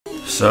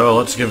So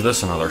let's give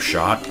this another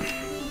shot.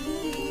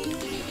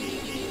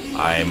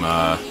 I'm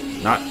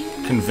not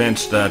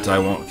convinced that I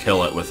won't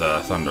kill it with a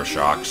Thunder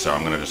Shock, so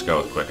I'm gonna just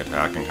go with Quick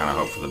Attack and kind of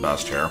hope for the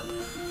best here.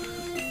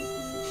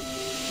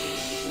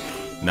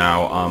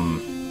 Now,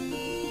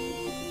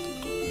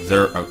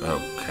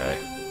 okay.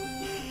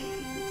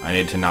 I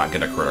need to not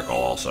get a critical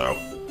also.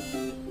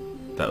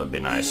 That would be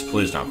nice.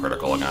 Please don't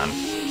critical again.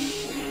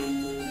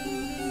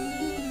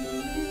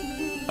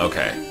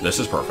 Okay, this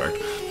is perfect.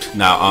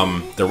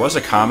 Now, there was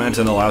a comment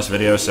in the last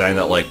video saying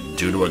that, like,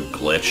 due to a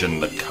glitch in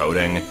the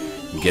coding,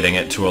 getting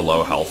it to a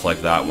low health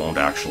like that won't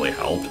actually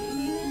help.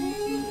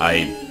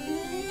 I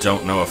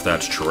don't know if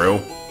that's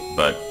true,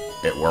 but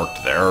it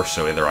worked there,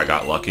 so either I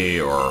got lucky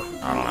or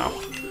I don't know.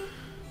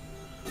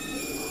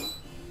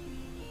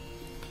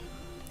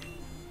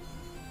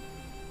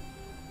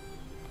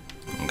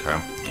 Okay,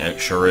 it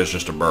sure is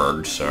just a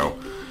bird, so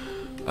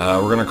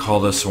we're gonna call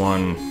this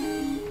one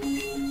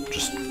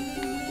just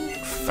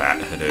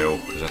Fat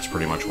Hidoo, because that's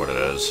pretty much what it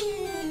is.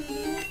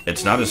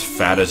 It's not as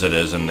fat as it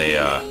is in the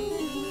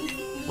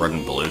red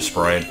and blue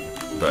sprite,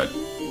 but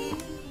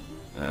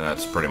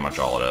that's pretty much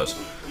all it is.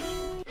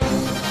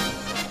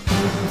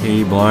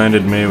 He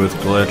blinded me with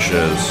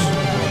glitches.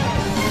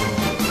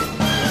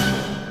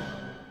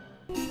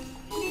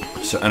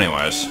 So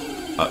anyways,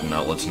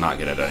 no, let's not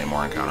get into any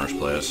more encounters,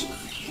 please.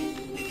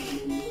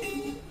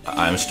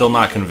 I'm still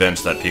not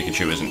convinced that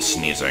Pikachu isn't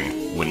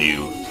sneezing when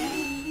you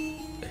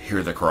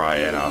hear the cry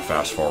and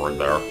fast forward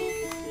there.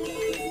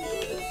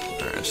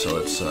 Alright, so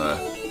let's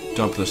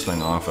dump this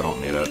thing off, I don't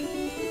need it.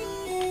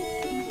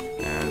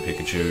 And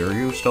Pikachu, are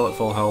you still at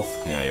full health?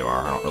 Yeah, you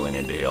are, I don't really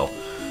need to heal.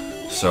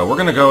 So we're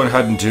gonna go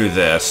ahead and do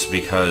this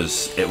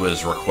because it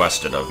was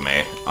requested of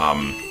me.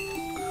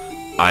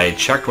 I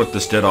checked what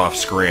this did off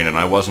screen and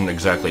I wasn't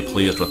exactly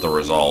pleased with the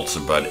results,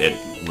 but it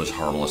was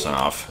harmless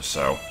enough,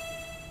 so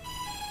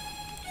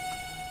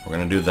we're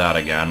gonna do that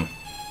again.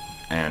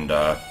 And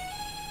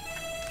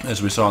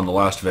as we saw in the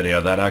last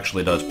video, that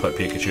actually does put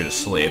Pikachu to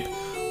sleep,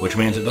 which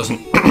means it doesn't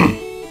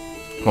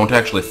won't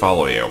actually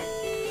follow you.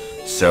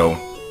 So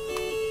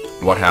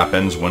what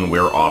happens when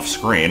we're off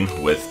screen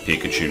with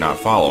Pikachu not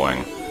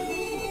following?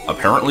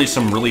 Apparently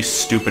some really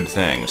stupid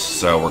things.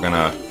 So we're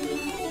gonna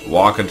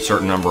walk a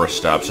certain number of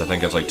steps, I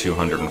think it's like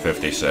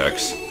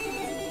 256,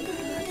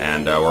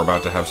 and we're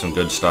about to have some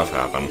good stuff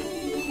happen.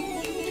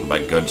 And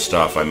by good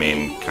stuff, I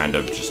mean kind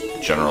of just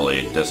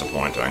generally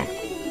disappointing.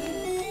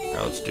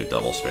 Now let's do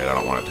double speed, I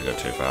don't want it to go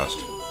too fast.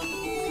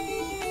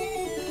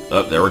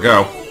 Oh, there we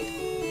go.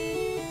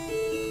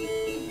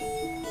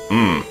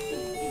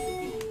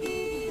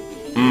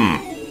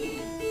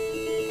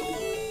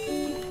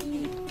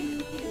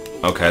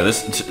 Okay,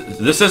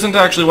 this isn't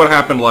actually what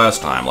happened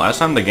last time. Last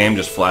time the game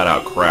just flat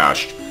out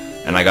crashed,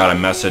 and I got a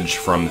message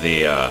from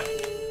the,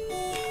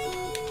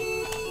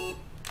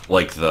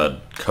 like, the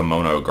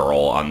kimono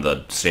girl on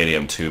the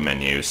Stadium 2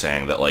 menu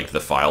saying that, like,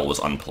 the file was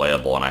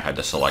unplayable and I had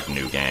to select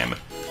new game,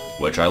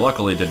 which I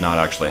luckily did not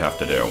actually have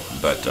to do,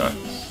 but,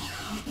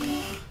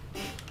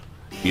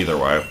 either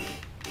way,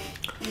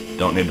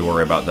 don't need to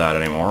worry about that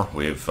anymore.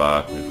 We've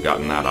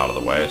gotten that out of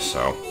the way,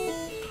 so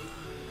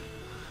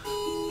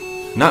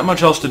not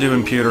much else to do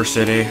in Pewter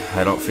City.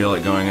 I don't feel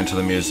like going into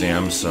the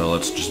museum, so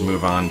let's just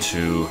move on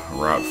to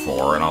Route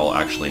 4, and I'll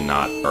actually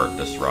not, or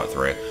this is Route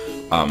 3.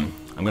 I'm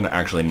gonna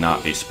actually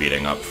not be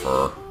speeding up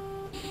for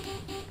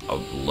a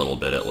little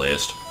bit at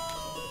least.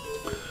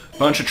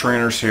 Bunch of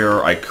trainers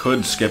here. I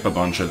could skip a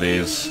bunch of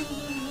these,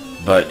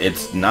 but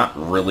it's not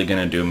really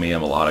gonna do me a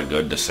lot of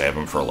good to save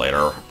them for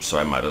later, so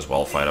I might as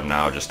well fight them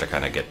now just to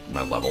kind of get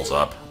my levels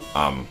up.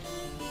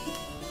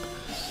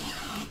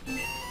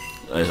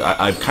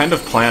 I've kind of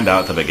planned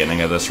out the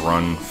beginning of this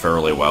run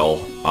fairly well.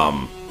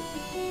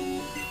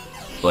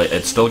 Like,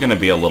 it's still going to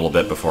be a little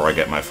bit before I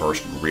get my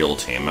first real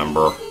team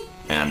member,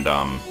 and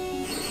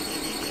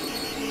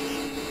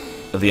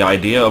the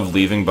idea of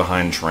leaving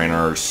behind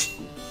trainers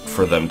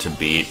for them to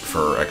beat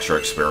for extra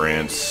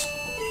experience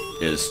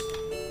is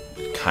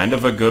kind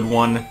of a good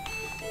one,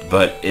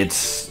 but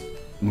it's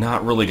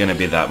not really going to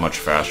be that much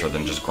faster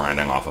than just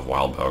grinding off of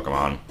wild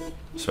Pokemon.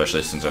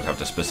 Especially since I'd have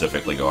to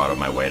specifically go out of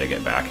my way to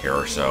get back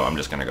here, so I'm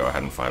just going to go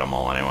ahead and fight them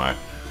all anyway.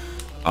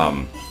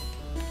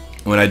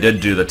 When I did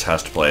do the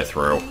test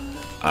playthrough,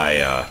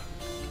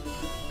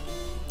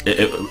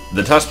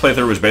 the test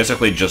playthrough was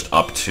basically just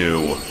up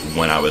to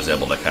when I was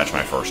able to catch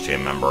my first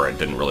team member. It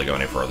didn't really go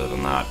any further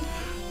than that.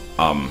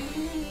 I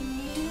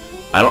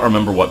don't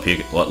remember what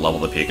level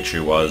the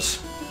Pikachu was,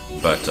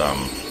 but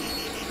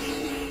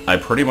I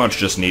pretty much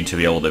just need to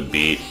be able to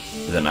beat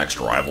the next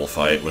rival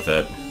fight with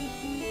it.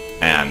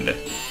 And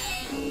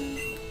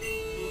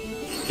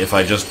if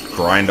I just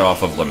grind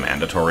off of the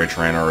mandatory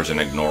trainers and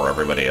ignore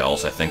everybody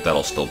else, I think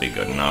that'll still be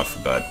good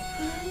enough. But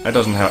it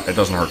doesn't hurt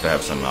to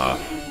have some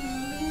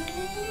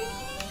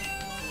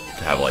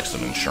like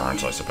some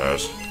insurance, I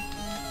suppose.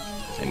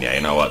 And yeah,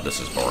 you know what? This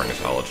is boring as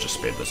hell. Let's just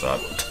speed this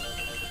up.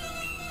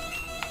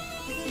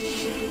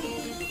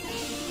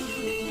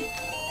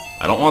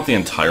 I don't want the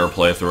entire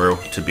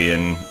playthrough to be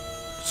in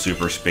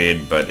super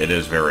speed, but it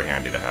is very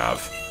handy to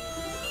have.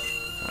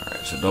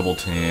 so double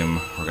team.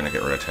 We're gonna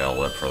get rid of tail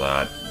whip for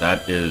that.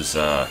 That is,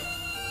 I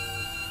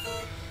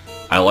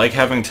like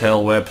having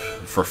tail whip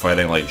for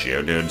fighting like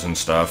Geodudes and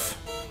stuff,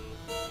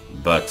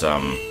 but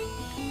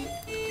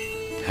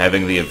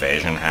having the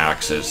evasion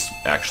hacks is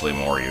actually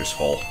more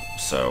useful,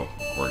 so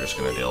we're just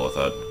gonna deal with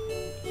it.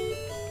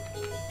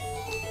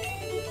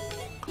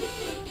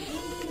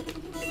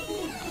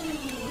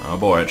 Oh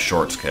boy, it's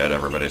Shorts Kid,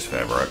 everybody's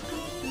favorite.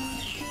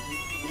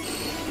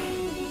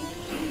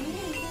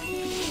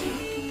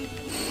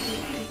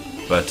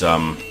 But,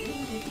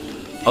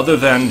 other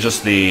than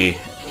just the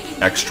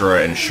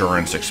extra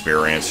insurance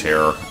experience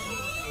here...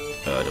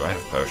 do I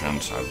have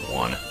potions? I have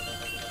one. I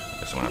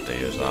guess I'm gonna have to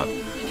use that.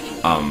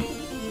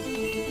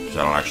 So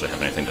I don't actually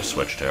have anything to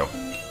switch to.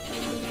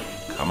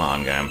 Come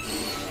on, game.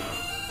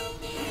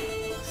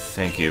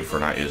 Thank you for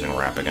not using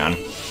Wrap again.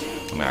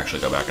 I'm gonna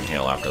actually go back and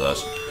heal after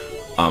this.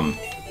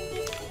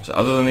 So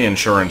other than the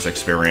insurance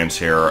experience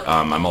here,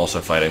 I'm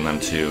also fighting them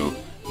to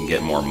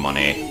get more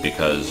money,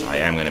 because I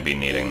am gonna be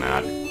needing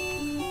that.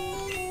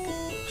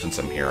 Since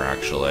I'm here,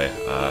 actually.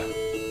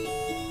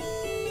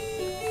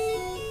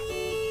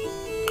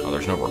 Oh,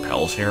 there's no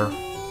repels here?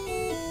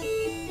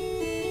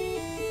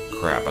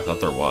 Crap, I thought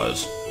there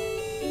was.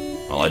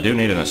 Well, I do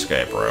need an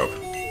escape rope,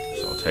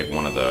 so I'll take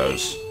one of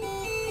those.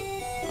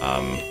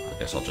 I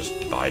guess I'll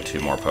just buy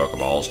 2 more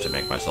Pokeballs to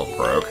make myself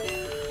broke.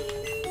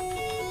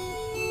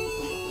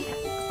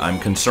 I'm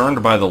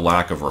concerned by the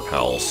lack of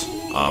repels.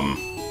 Are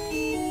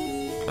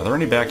there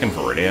any back in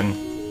Viridian?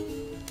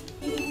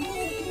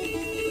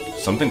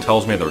 Something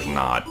tells me there's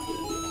not.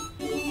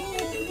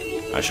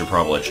 I should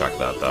probably check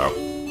that,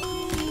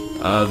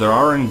 though. There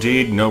are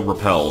indeed no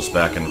repels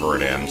back in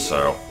Viridian,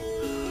 so...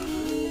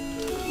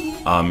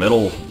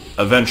 it'll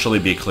eventually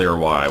be clear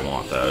why I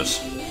want those.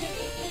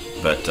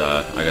 But,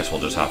 I guess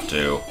we'll just have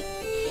to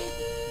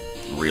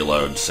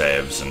reload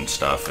saves and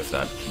stuff if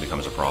that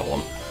becomes a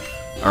problem.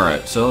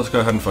 Alright, so let's go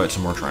ahead and fight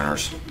some more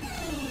trainers.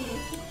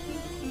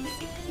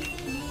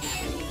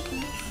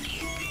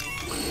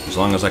 As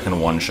long as I can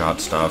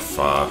one-shot stuff,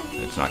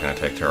 it's not going to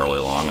take terribly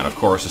long. And of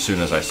course, as soon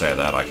as I say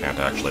that, I can't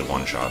actually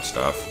one-shot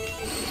stuff.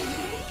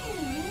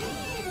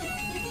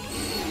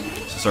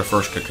 Is this our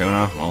first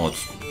Kakuna? Well,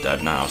 it's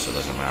dead now, so it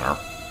doesn't matter.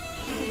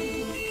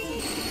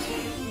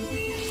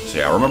 So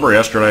yeah, I remember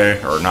yesterday,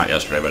 or not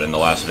yesterday, but in the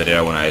last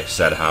video when I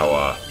said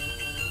how,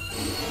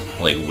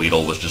 like,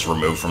 Weedle was just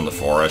removed from the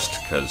forest,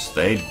 because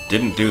they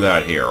didn't do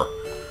that here.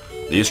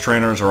 These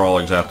trainers are all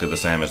exactly the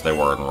same as they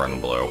were in Red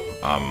and Blue.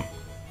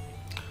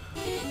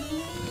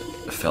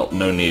 Felt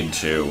no need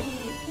to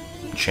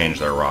change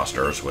their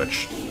rosters,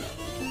 which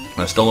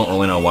I still don't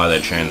really know why they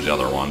changed the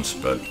other ones,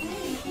 but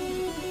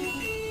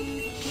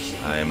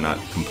I am not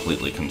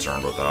completely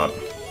concerned with that.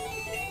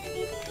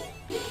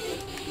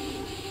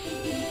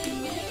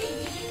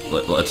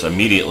 Let's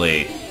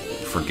immediately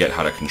forget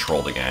how to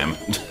control the game.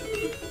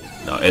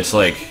 No, it's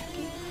like,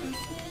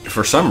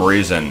 for some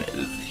reason,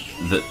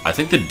 I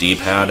think the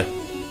D-pad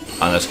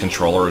on this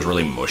controller is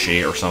really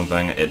mushy or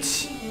something.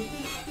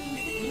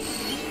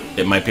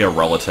 It might be a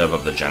relative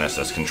of the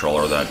Genesis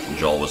controller that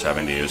Joel was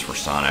having to use for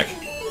Sonic,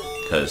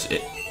 because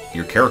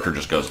your character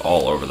just goes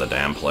all over the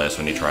damn place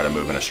when you try to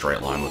move in a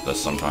straight line with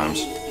this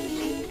sometimes.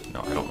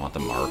 No, I don't want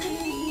the Mart.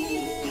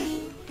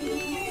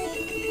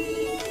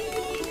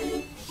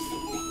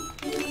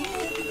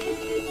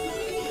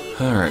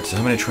 Alright, so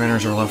how many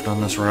trainers are left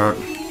on this route?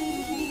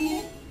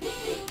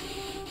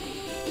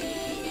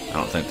 I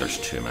don't think there's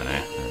too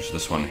many. There's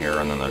this one here,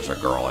 and then there's a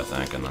girl, I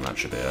think, and then that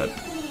should be it.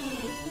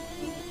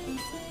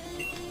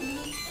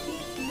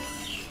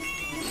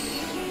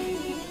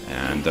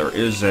 And there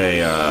is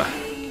a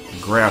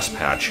grass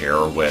patch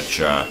here, which,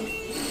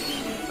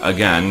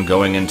 again,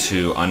 going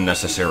into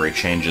unnecessary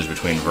changes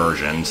between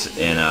versions,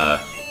 in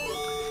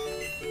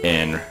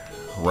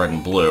Red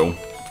and Blue,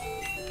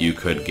 you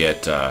could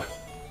get,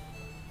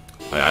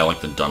 I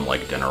like the Done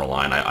Like Dinner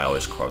line, I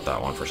always quote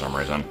that one for some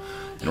reason.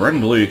 In Red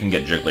and Blue you can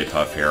get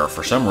Jigglypuff here.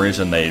 For some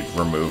reason they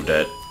removed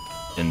it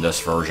in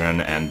this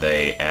version, and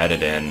they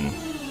added in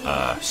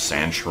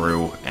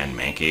Sandshrew and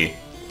Mankey.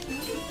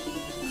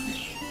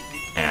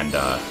 And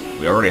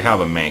we already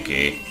have a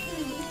Mankey.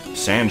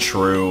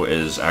 Sandshrew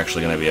is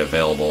actually going to be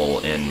available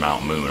in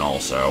Mount Moon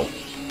also,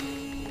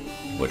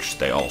 which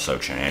they also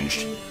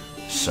changed.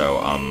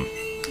 So,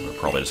 we're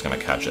probably just going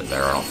to catch it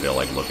there. I don't feel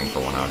like looking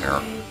for one out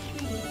here.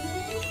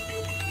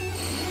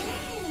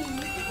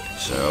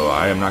 So,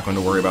 I am not going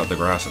to worry about the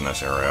grass in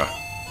this area.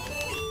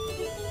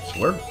 So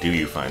where do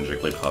you find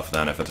Jigglypuff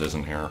then, if it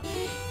isn't here?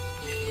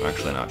 I'm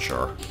actually not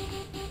sure.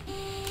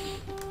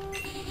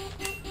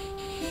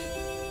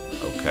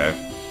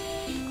 Okay.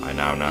 I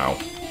now know.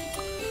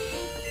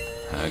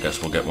 I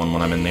guess we'll get one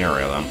when I'm in the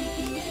area, then.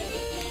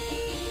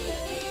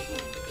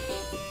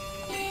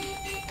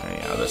 And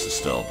yeah, this is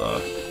still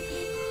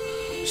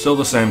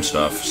the same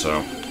stuff,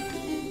 so... I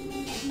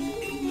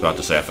was about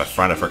to say, if I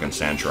find a frickin'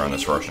 Sandshrew on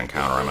this first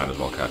encounter, I might as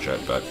well catch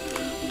it, but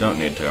don't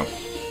need to.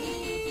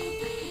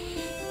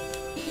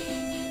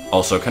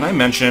 Also, can I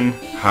mention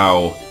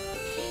how,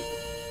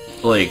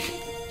 like,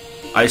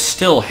 I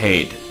still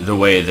hate the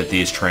way that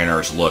these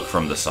trainers look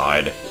from the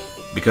side,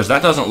 because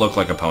that doesn't look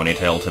like a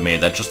ponytail to me,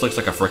 that just looks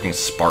like a freaking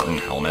Spartan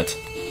helmet.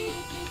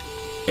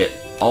 It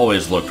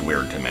always looked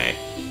weird to me.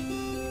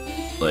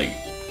 Like,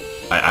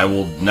 I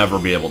will never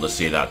be able to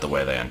see that the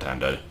way they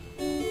intended.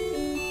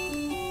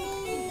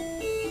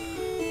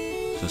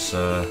 This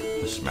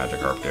is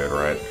Magikarp dude,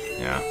 right?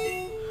 Yeah.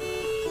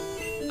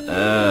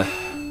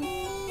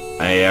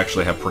 I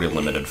actually have pretty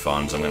limited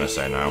funds, I'm gonna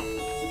say no.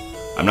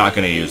 I'm not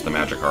gonna use the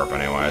Magikarp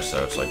anyway,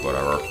 so it's like,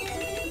 whatever.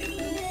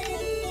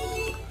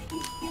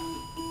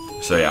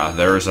 So yeah,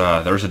 there's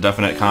a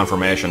definite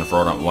confirmation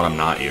for what I'm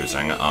not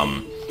using.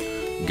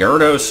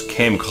 Gyarados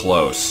came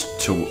close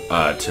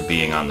to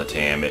being on the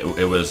team.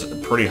 It was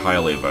pretty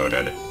highly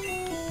voted,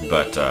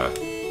 but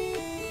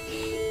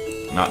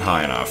not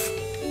high enough.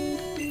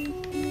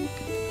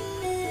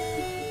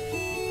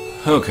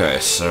 Okay,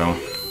 so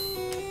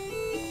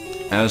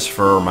as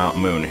for Mount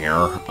Moon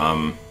here,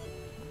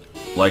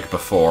 like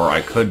before,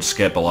 I could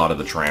skip a lot of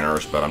the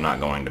trainers, but I'm not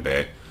going to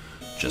be,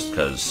 just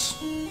because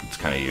it's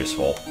kind of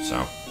useful.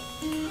 So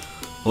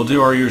we'll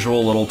do our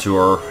usual little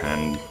tour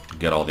and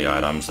get all the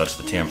items. That's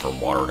the TM for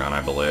Water Gun,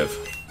 I believe.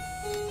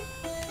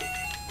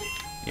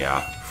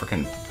 Yeah,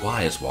 freaking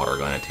why is Water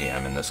Gun a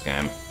TM in this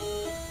game?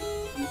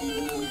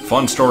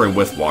 Fun story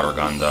with Water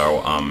Gun,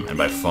 though, and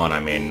by fun,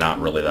 I mean not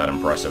really that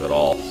impressive at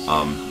all.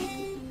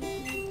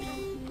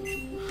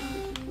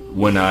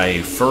 When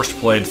I first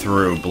played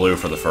through Blue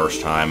for the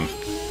first time,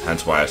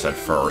 hence why I said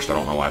first, I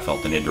don't know why I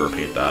felt the need to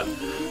repeat that,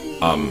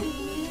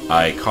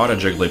 I caught a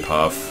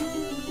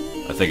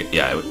Jigglypuff. I think,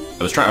 yeah,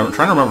 I'm trying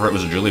to remember if it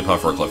was a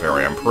Jigglypuff or a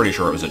Clefairy. I'm pretty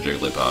sure it was a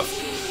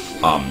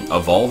Jigglypuff.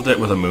 Evolved it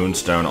with a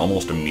Moonstone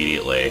almost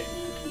immediately,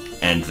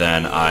 and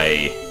then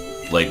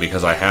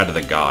because I had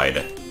the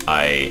guide,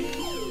 I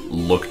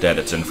looked at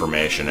its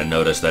information and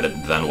noticed that it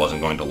then wasn't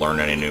going to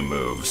learn any new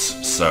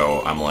moves.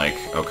 So I'm like,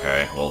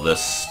 okay, well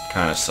this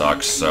kind of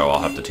sucks, so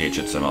I'll have to teach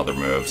it some other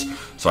moves.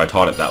 So I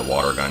taught it that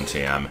Water Gun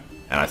TM,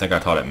 and I think I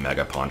taught it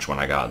Mega Punch when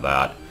I got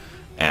that,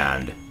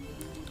 and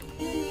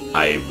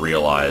I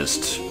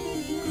realized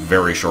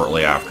very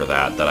shortly after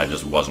that I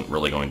just wasn't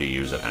really going to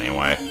use it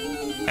anyway,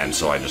 and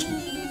so I just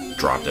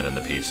dropped it in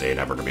the PC,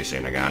 never to be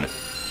seen again.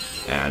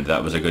 And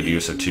that was a good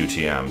use of 2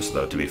 TMs,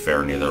 though to be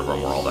fair, neither of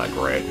them were all that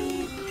great.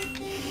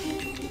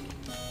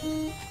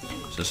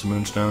 Is this a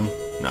Moonstone?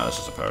 No, this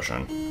is a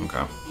potion.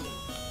 Okay.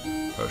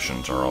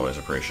 Potions are always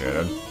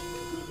appreciated.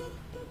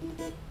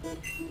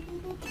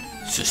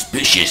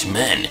 Suspicious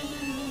men.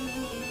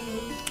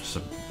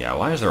 So, yeah,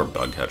 why is there a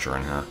bug catcher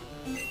in here?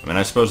 I mean,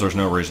 I suppose there's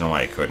no reason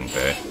why it couldn't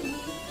be.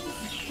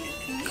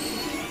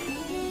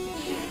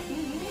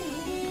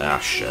 Ah,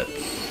 shit.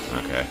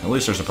 Okay, at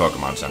least there's a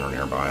Pokemon Center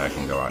nearby. I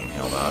can go out and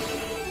heal that.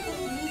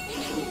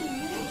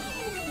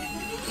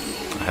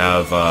 I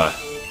have,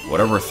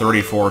 whatever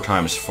 34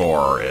 times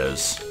 4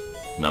 is,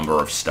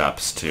 number of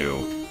steps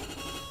to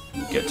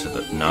get to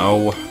the...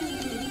 No!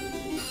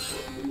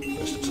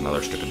 Guess it's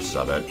another stupid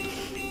Zubbit.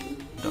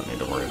 Don't need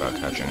to worry about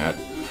catching it.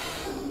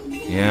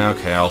 Yeah,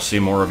 okay, I'll see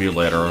more of you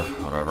later.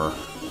 Whatever.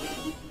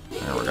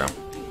 There we go.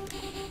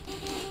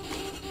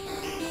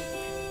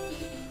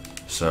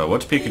 So,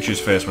 what's Pikachu's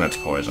face when it's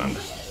poisoned?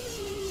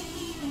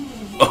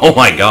 Oh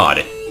my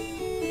god!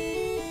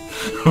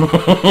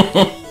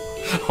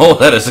 Oh,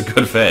 that is a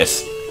good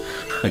face.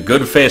 A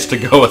good face to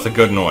go with a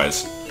good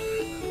noise.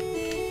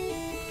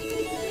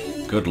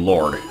 Good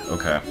lord.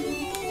 Okay.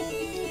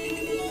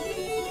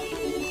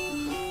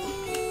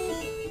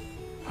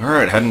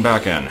 Alright, heading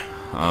back in.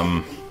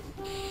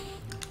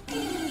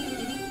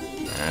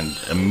 And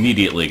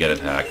immediately get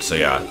attacked. So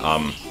yeah,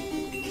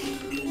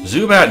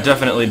 Zubat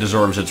definitely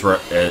deserves its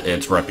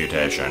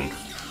reputation.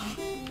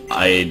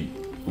 I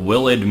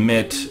will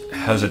admit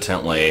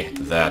hesitantly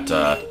that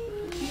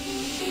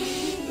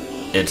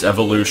its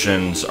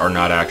evolutions are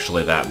not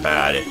actually that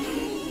bad,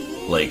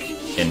 like,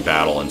 in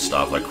battle and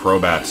stuff. Like,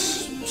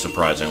 Crobat's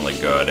surprisingly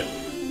good.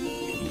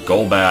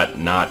 Golbat,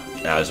 not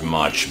as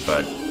much,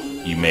 but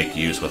you make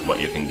use with what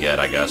you can get,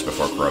 I guess,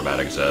 before Crobat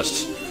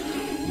exists.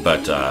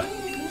 But,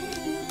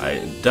 I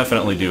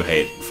definitely do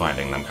hate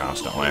finding them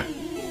constantly.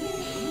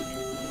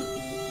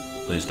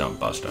 Please don't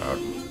bust out.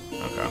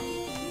 Okay.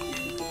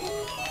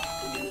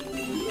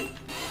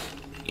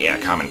 Yeah,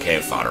 common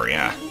cave fodder,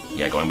 yeah.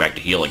 Yeah, going back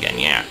to heal again,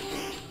 yeah.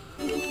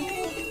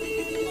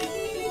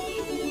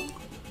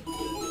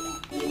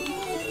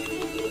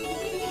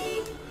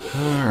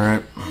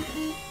 Alright.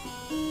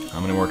 How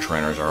many more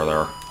trainers are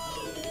there?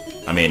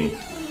 I mean,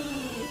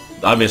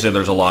 obviously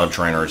there's a lot of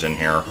trainers in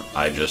here.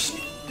 I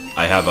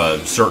have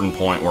a certain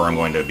point where I'm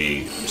going to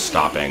be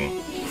stopping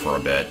for a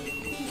bit.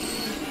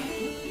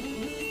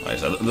 Like I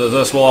said,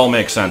 this will all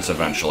make sense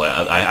eventually.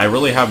 I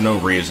really have no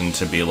reason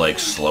to be, like,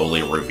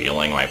 slowly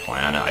revealing my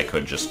plan. I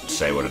could just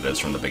say what it is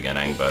from the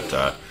beginning,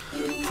 but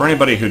for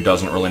anybody who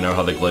doesn't really know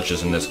how the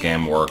glitches in this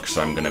game works,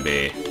 I'm going to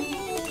be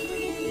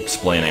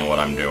explaining what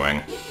I'm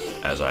doing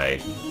as I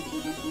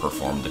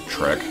perform the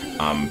trick.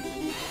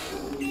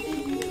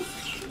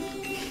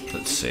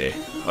 Let's see.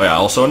 Oh yeah,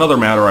 also another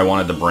matter I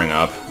wanted to bring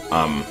up.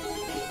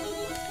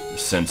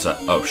 since...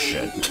 oh,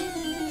 shit.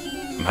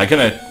 Am I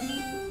gonna...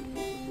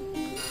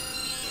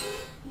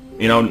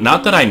 You know,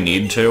 not that I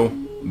need to,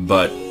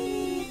 but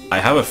I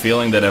have a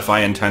feeling that if I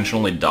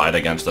intentionally died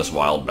against this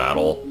wild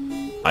battle,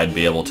 I'd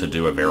be able to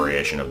do a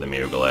variation of the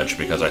Mew glitch,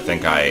 because I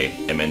think I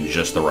am in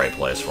just the right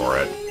place for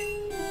it.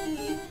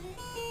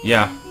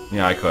 Yeah,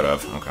 I could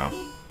have. Okay.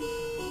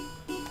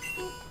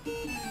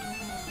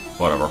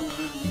 Whatever.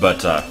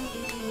 But,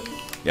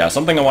 yeah,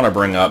 something I want to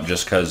bring up,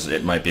 just because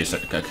it might be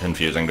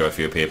confusing to a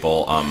few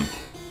people,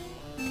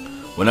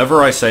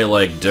 whenever I say,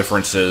 like,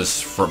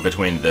 differences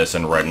between this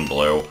and Red and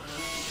Blue,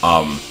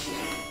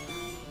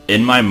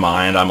 in my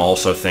mind, I'm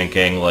also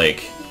thinking,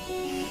 like,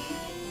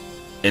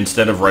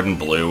 instead of Red and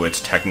Blue,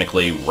 it's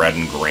technically Red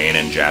and Green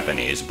and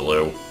Japanese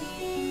Blue.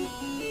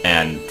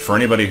 And for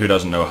anybody who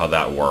doesn't know how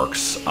that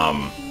works,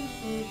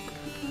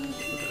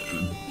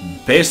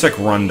 basic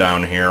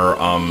rundown here,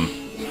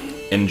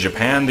 in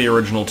Japan, the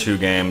original 2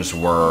 games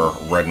were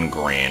Red and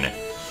Green,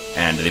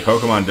 and the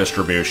Pokemon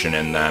distribution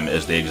in them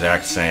is the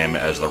exact same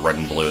as the Red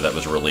and Blue that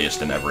was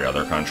released in every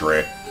other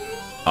country.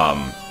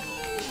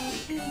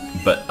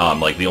 But,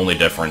 like, the only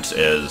difference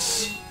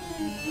is,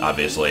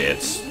 obviously,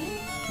 it's,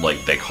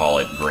 like, they call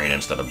it green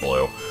instead of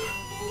blue.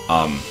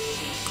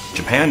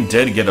 Japan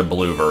did get a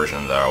blue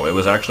version, though. It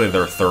was actually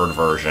their 3rd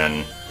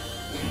version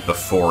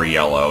before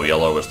Yellow.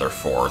 Yellow was their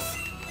 4th.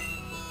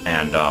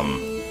 And,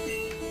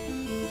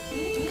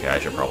 okay, I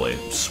should probably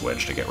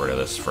switch to get rid of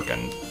this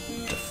frickin'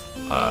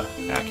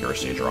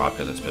 accuracy drop,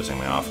 because it's pissing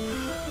me off.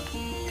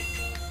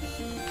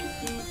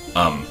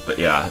 But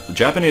yeah,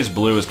 Japanese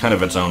Blue is kind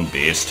of its own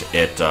beast.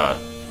 It,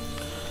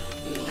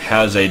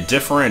 has a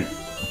different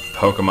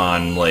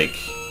Pokemon, like...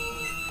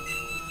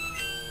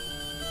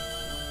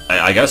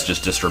 I guess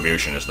just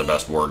distribution is the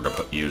best word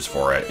to use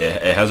for it.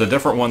 It has a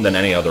different one than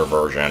any other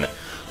version.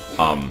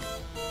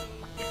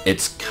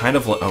 It's kind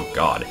of like... oh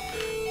god.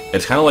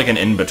 It's kind of like an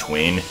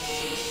in-between.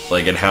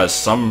 Like, it has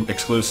some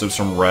exclusives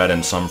from Red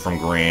and some from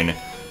Green.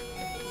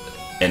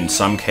 In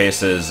some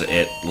cases,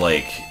 it,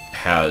 like,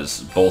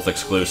 has both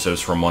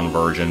exclusives from one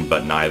version,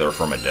 but neither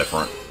from a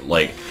different...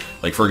 Like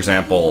for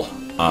example,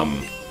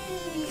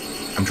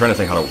 I'm trying to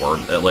think how to word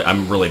it. Like,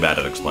 I'm really bad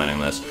at explaining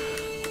this.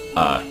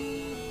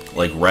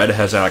 Like, Red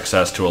has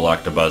access to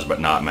Electabuzz, but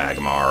not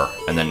Magmar,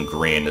 and then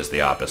Green is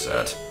the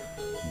opposite.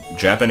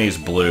 Japanese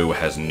Blue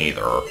has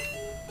neither,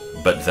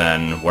 but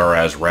then,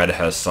 whereas Red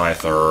has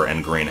Scyther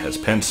and Green has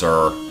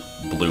Pinsir,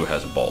 Blue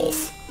has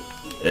both.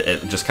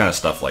 It just kind of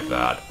stuff like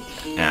that.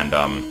 And,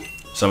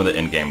 some of the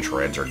in-game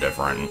trades are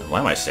different. Why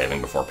am I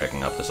saving before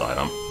picking up this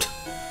item?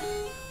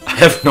 I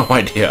have no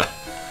idea.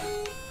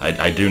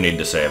 I do need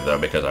to save, though,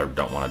 because I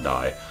don't want to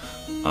die.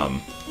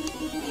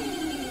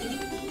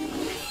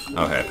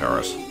 Okay,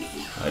 Paris.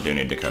 I do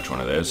need to catch one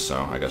of these,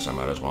 so I guess I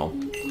might as well.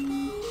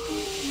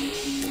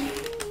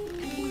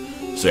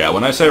 So yeah,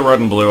 when I say Red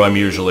and Blue, I'm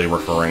usually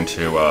referring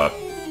to,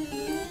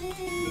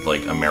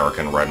 like,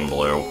 American Red and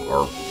Blue,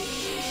 or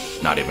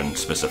not even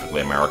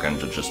specifically American,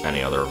 just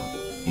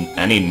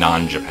any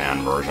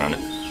non-Japan version.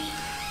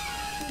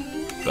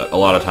 But a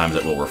lot of times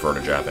it will refer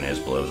to Japanese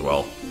Blue as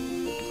well.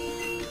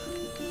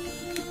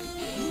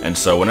 And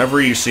so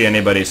whenever you see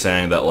anybody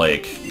saying that,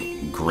 like,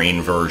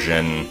 Green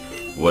version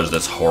was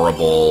this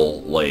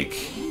horrible, like,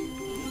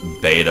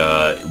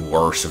 beta,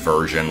 worse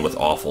version with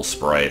awful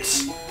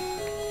sprites,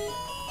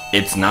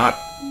 it's not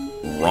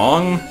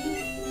wrong,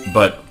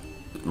 but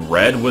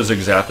Red was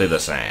exactly the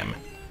same.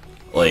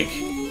 Like,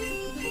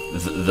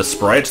 the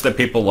sprites that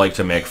people like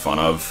to make fun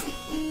of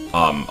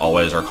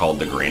always are called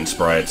the green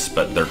sprites,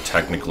 but they're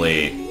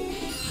technically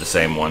the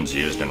same ones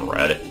used in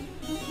Red.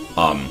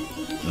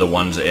 The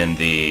ones in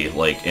the,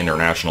 like,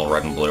 international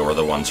Red and Blue are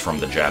the ones from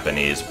the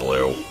Japanese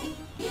Blue.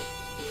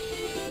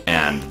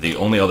 And the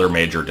only other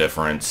major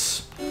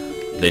difference,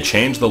 they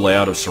changed the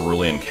layout of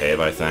Cerulean Cave,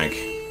 I think,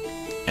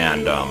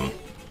 and,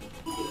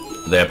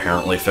 they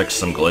apparently fixed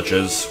some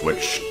glitches,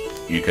 which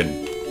you could,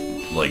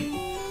 like,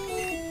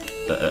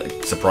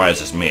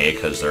 surprises me,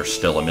 because there's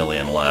still a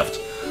million left.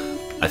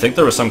 I think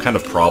there was some kind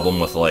of problem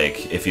with,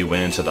 like, if you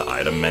went into the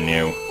item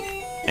menu,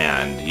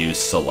 and you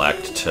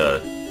select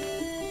to,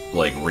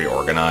 like,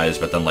 reorganize,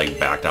 but then, like,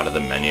 backed out of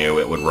the menu,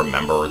 it would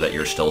remember that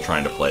you're still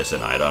trying to place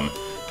an item,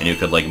 and you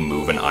could, like,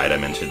 move an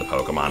item into the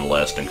Pokemon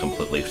list and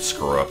completely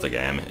screw up the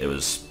game. It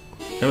was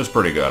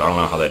pretty good. I don't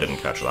know how they didn't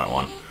catch that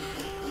one.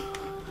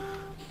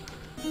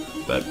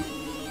 But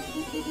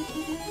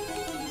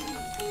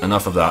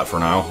enough of that for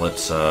now.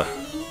 Let's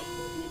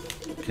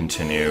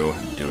continue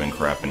doing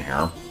crap in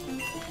here.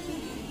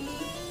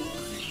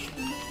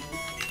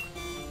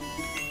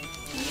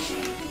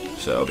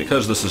 So,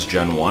 because this is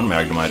Gen 1,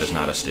 Magnemite is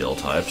not a Steel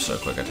type, so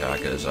Quick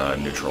Attack is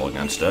neutral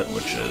against it,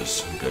 which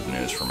is good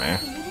news for me.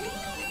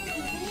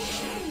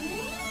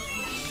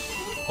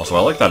 Also, I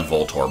like that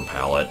Voltorb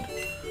palette.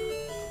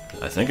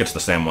 I think it's the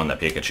same one that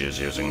Pikachu's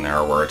using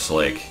there, where it's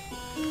like,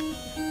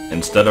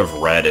 instead of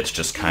red, it's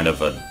just kind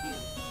of a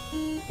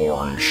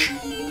orange,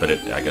 but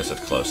I guess it's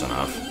close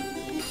enough.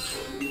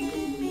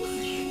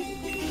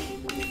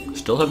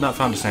 Still have not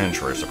found a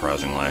Sandshrew,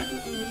 surprisingly.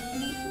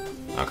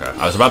 Okay,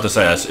 I was about to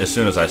say, as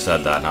soon as I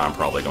said that, now I'm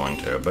probably going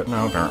to, but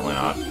no, apparently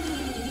not.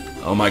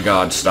 Oh my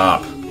god,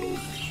 stop.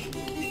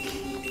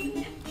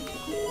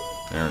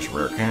 There's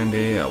rare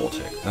candy, I will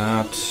take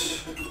that.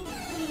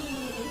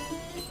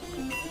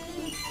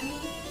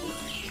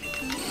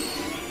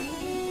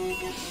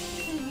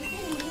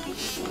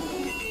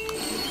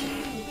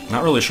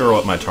 Not really sure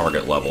what my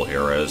target level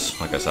here is.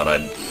 Like I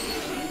said,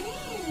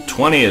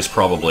 20 is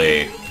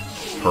probably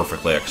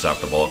perfectly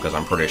acceptable, because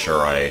I'm pretty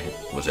sure I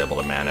was able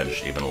to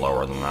manage even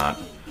lower than that.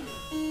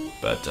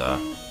 But,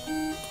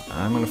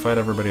 I'm gonna fight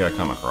everybody I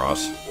come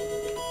across.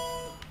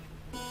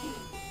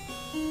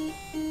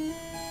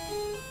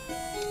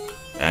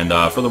 And,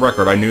 for the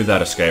record, I knew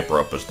that escape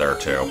rope was there,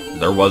 too.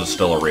 There was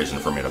still a reason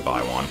for me to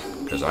buy one,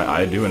 because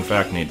I do, in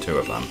fact, need 2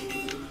 of them.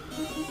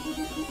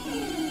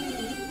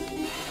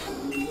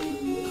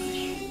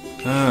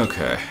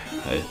 Okay,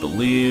 I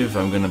believe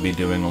I'm going to be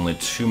doing only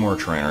 2 more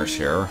trainers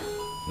here,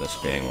 this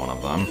being one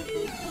of them.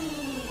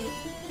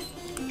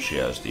 She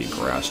has the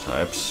grass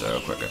type,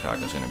 so quick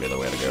attack is going to be the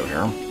way to go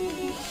here.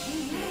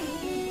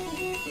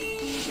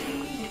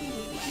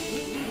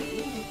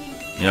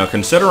 You know,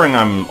 considering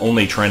I'm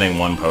only training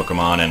 1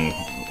 Pokemon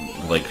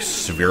and, like,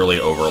 severely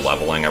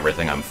over-leveling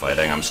everything I'm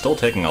fighting, I'm still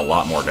taking a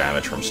lot more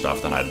damage from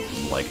stuff than I'd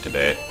like to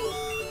be.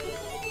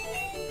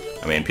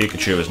 I mean,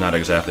 Pikachu is not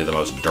exactly the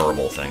most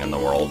durable thing in the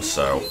world,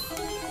 so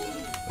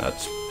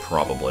that's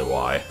probably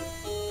why.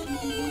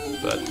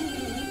 But...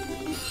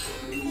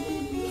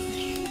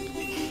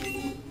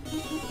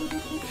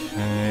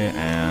 okay,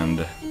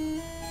 and...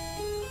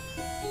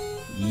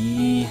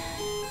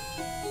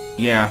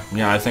 yeah,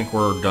 I think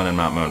we're done in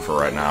Mount Moon for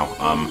right now.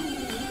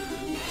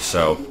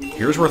 So,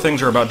 here's where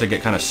things are about to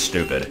get kind of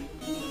stupid.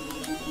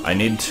 I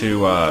need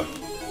to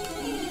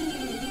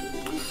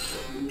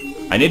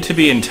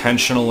be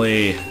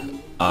intentionally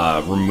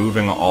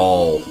removing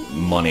all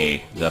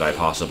money that I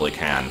possibly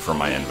can from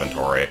my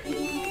inventory,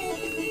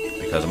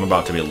 because I'm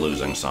about to be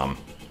losing some.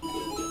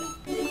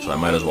 So I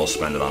might as well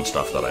spend it on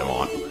stuff that I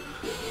want.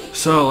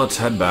 So let's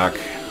head back.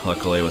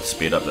 Luckily with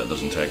speed up that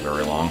doesn't take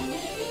very long.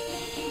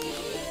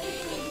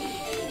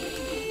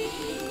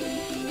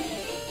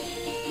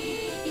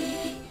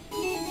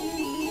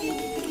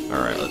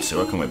 Alright, let's see,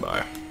 what can we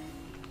buy?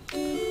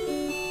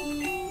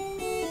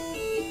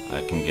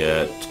 I can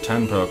get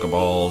 10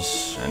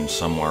 Pokeballs and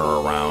somewhere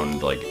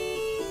around, like,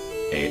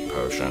 8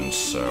 potions,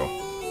 so...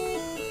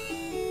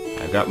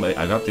 I got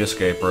the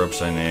escape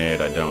ropes I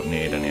need, I don't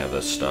need any of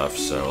this stuff,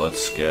 so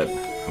let's get...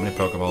 how many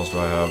Pokeballs do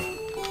I have?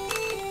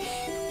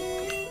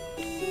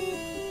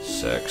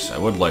 6. I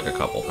would like a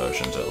couple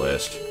potions at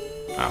least.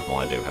 Ah, well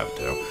I do have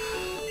 2.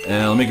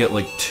 And let me get,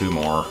 like, 2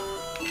 more.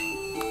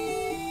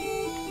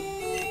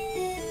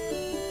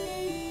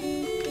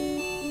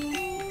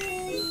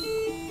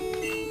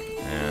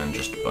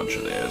 Just a bunch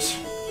of these.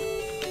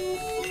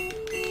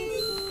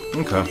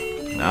 Okay.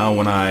 Now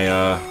when I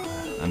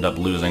end up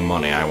losing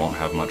money, I won't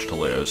have much to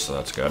lose, so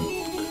that's good.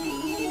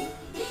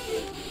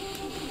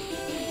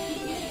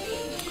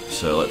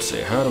 So let's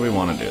see, how do we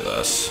want to do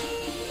this?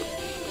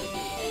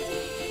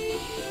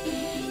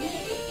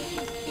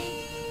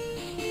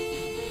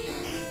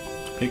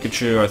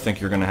 Pikachu, I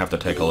think you're going to have to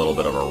take a little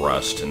bit of a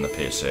rest in the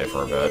PC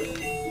for a bit.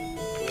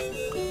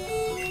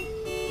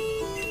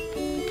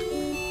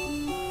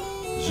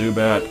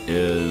 Zubat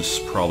is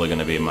probably going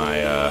to be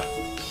my,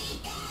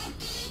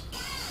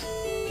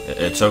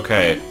 It's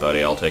okay,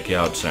 buddy, I'll take you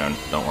out soon,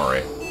 don't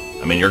worry.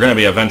 I mean, you're going to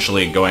be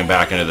eventually going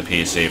back into the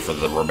PC for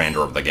the remainder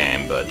of the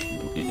game, but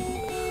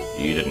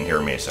you didn't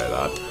hear me say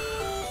that.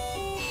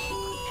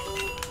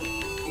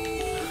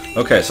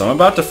 Okay, so I'm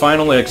about to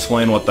finally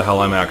explain what the hell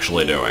I'm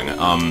actually doing.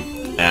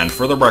 And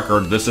for the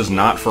record, this is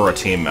not for a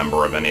team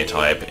member of any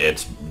type,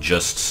 it's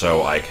just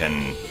so I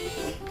can,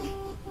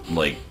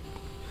 like...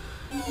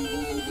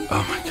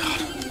 oh my god.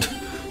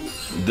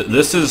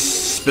 This is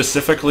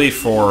specifically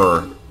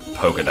for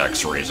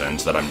Pokedex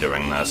reasons that I'm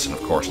doing this, and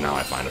of course now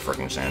I find a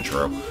freaking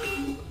Sandshrew.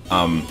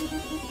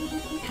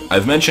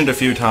 I've mentioned a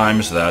few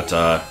times that,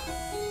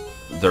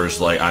 there's,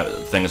 like,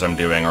 things I'm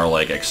doing are,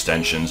 like,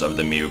 extensions of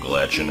the Mew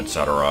glitch and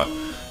etc.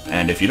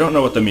 And if you don't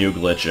know what the Mew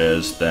glitch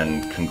is,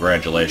 then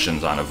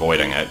congratulations on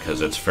avoiding it, because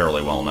it's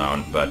fairly well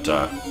known, but,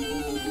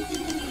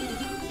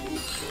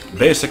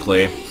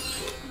 basically,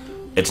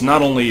 it's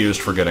not only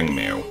used for getting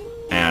Mew.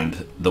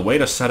 And the way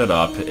to set it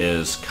up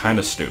is kind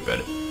of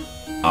stupid.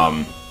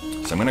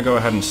 So I'm going to go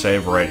ahead and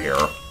save right here,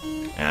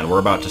 and we're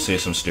about to see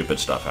some stupid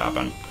stuff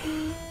happen.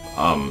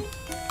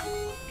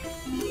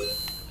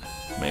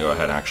 Let me go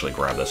ahead and actually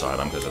grab this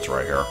item, because it's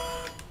right here.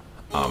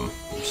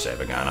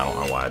 Save again, I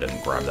don't know why I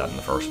didn't grab that in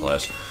the first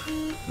place.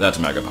 That's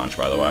Mega Punch,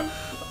 by the way.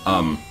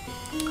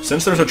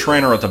 Since there's a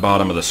trainer at the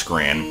bottom of the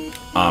screen,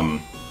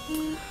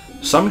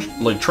 some,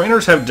 like,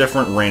 trainers have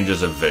different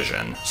ranges of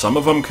vision. Some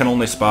of them can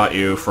only spot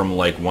you from,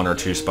 like, 1 or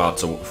 2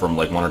 spots, from,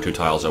 like, 1 or 2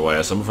 tiles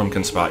away. Some of them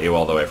can spot you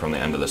all the way from the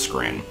end of the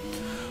screen.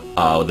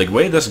 The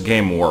way this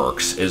game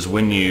works is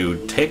when you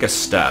take a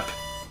step,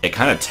 it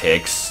kind of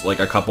takes, like,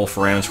 a couple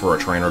frames for a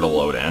trainer to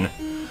load in.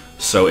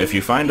 So if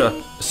you find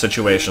a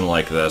situation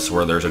like this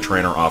where there's a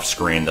trainer off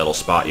screen that'll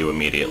spot you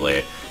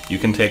immediately, you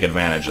can take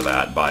advantage of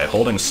that by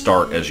holding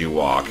start as you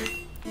walk,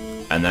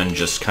 and then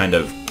just kind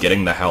of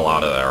getting the hell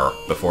out of there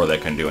before they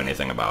can do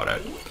anything about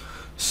it.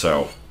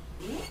 So,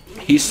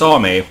 he saw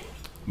me,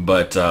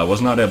 but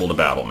was not able to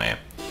battle me.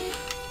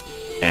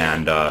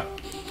 And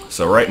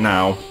so right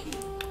now,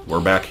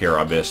 we're back here,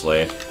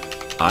 obviously.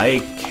 I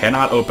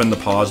cannot open the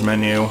pause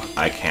menu,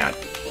 I can't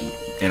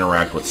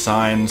interact with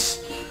signs.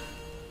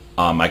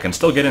 I can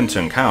still get into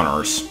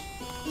encounters,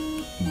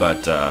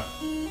 but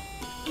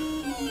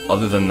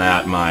other than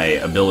that, my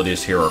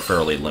abilities here are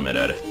fairly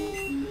limited.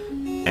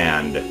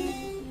 And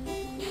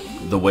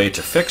the way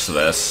to fix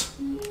this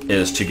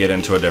is to get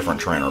into a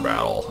different trainer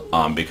battle,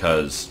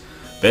 because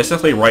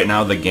basically right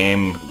now the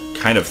game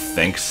kind of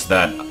thinks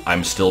that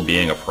I'm still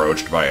being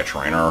approached by a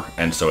trainer,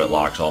 and so it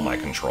locks all my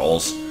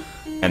controls.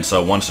 And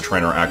so once the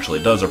trainer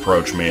actually does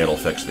approach me, it'll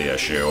fix the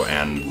issue,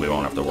 and we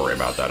won't have to worry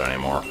about that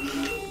anymore.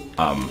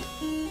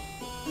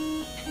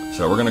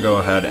 So we're gonna go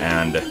ahead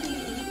and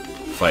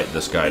fight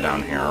this guy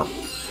down here.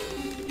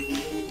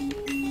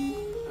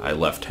 I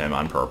left him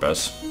on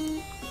purpose.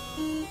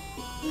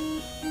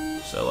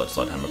 So let's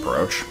let him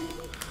approach.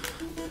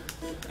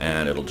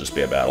 And it'll just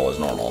be a battle as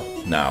normal.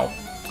 Now,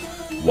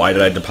 why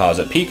did I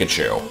deposit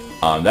Pikachu?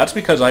 That's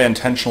because I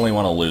intentionally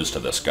want to lose to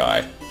this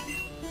guy.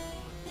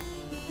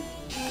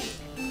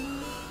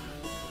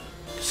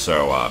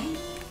 So,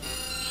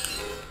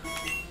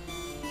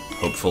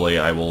 hopefully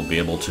I will be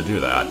able to do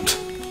that.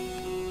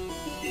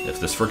 If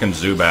this frickin'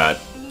 Zubat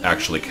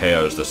actually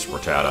KOs this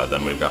Rattata,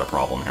 then we've got a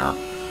problem here.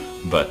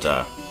 But,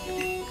 there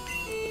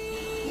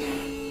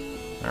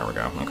we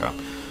go, okay.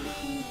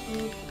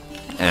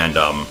 And,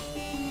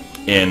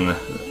 in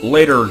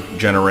later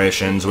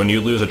generations, when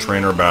you lose a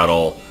trainer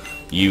battle,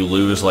 you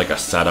lose, like, a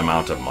set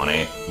amount of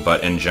money,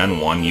 but in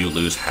Gen 1, you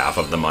lose half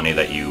of the money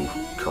that you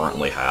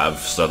currently have,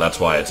 so that's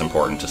why it's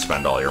important to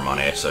spend all your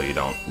money, so you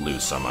don't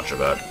lose so much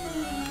of it.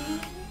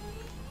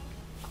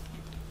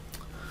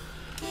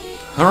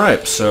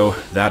 Alright, so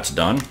that's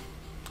done.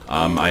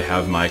 I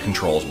have my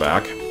controls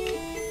back.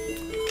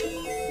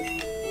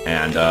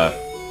 And,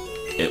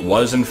 it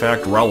was, in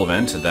fact,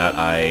 relevant that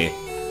I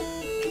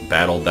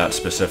battled that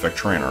specific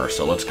trainer,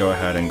 so let's go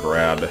ahead and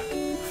grab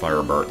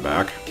Firebert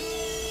back.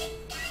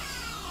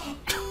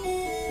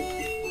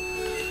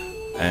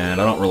 And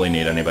I don't really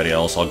need anybody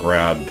else. I'll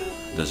grab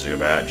the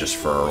Zubat just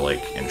for,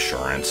 like,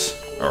 insurance.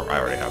 Or, I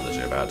already have the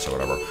Zubat, so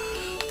whatever.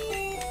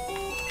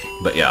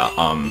 But yeah,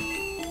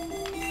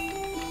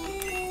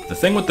 the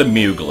thing with the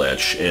Mew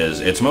glitch is,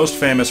 it's most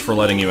famous for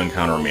letting you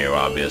encounter Mew,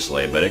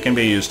 obviously, but it can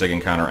be used to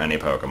encounter any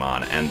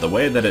Pokemon, and the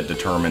way that it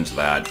determines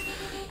that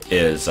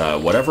is,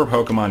 whatever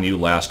Pokemon you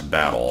last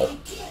battle,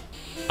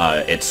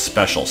 its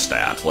special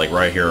stat. Like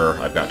right here,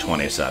 I've got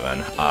 27.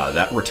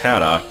 That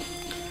Rattata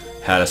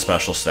had a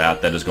special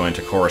stat that is going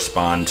to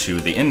correspond to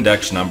the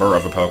index number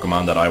of a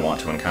Pokemon that I want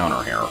to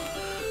encounter here.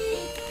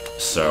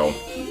 So,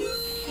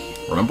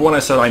 remember when I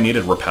said I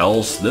needed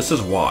repels? This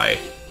is why.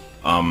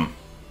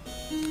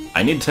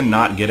 I need to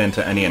not get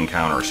into any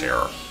encounters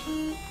here.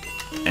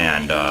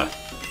 And,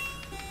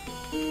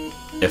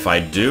 if I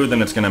do,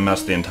 then it's going to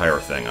mess the entire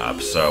thing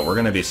up. So we're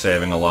going to be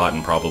saving a lot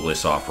and probably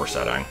soft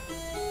resetting.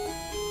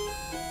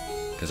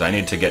 Because I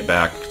need to get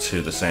back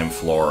to the same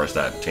floor as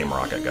that Team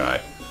Rocket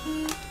guy.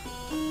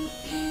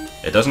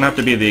 It doesn't have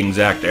to be the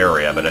exact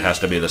area, but it has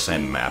to be the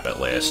same map at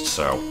least,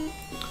 so...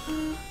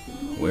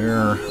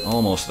 we're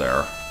almost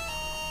there.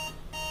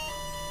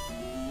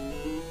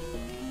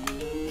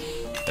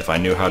 If I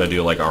knew how to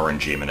do, like,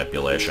 RNG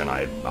manipulation,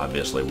 I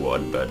obviously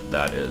would, but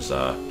that is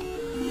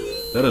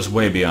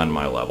way beyond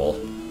my level.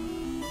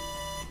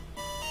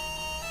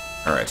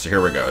 Alright, so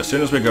here we go. As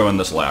soon as we go in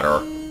this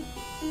ladder,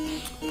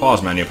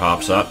 pause menu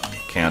pops up,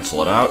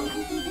 cancel it out,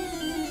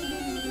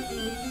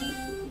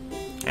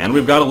 and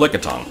we've got a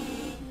Lickitung.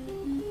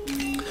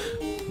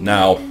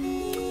 Now,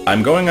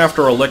 I'm going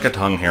after a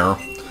Lickitung here,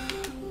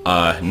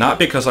 not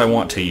because I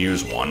want to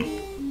use one,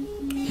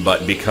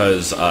 but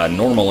because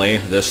normally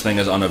this thing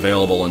is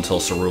unavailable until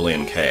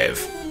Cerulean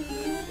Cave.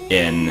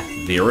 In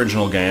the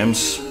original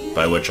games,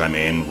 by which I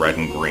mean Red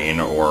and Green,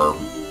 or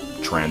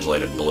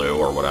translated Blue,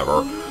 or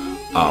whatever,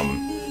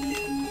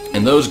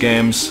 in those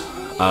games,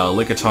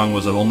 Lickitung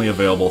was only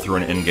available through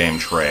an in-game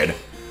trade,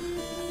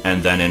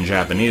 and then in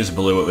Japanese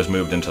Blue it was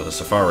moved into the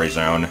Safari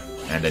Zone,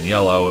 and in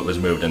Yellow it was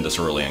moved into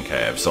Cerulean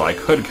Cave. So I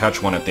could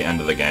catch one at the end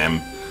of the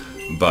game,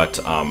 but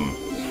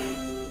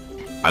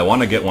I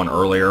want to get one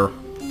earlier,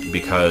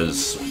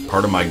 because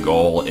part of my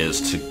goal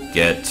is to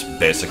get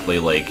basically,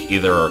 like,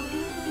 either...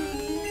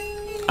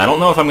 I don't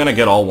know if I'm going to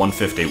get all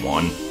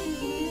 151,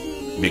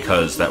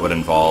 because that would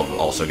involve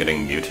also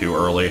getting Mewtwo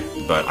early,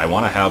 but I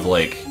want to have,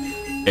 like,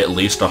 at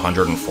least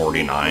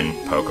 149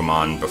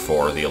 Pokemon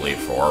before the Elite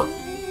Four.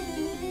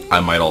 I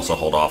might also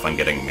hold off on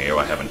getting Mew,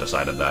 I haven't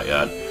decided that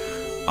yet.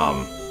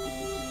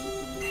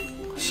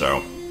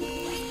 So,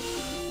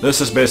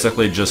 this is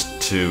basically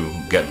just to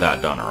get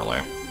that done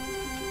early.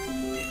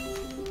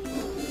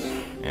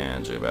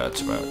 And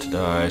Zubat's about to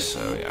die,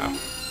 so yeah.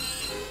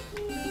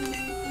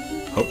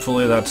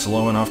 Hopefully that's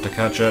low enough to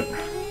catch it.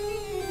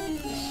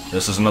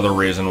 This is another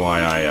reason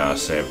why I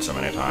saved so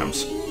many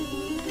times.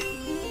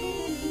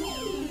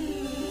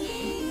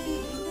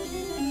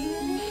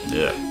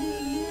 Yeah.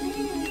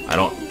 I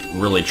don't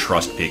really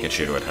trust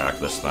Pikachu to attack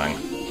this thing.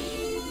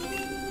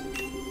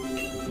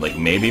 Like,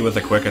 maybe with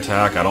a quick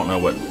attack, I don't know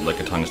what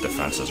Lickitung's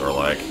defenses are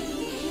like.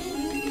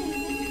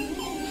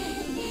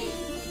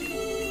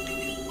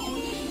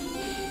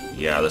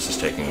 Yeah, this is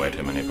taking way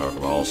too many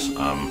Pokeballs.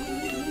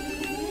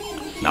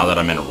 Now that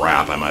I'm in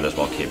Wrap, I might as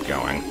well keep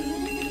going.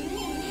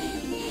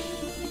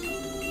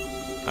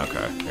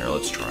 Okay, here,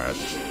 let's try it.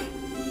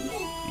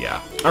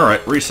 Yeah.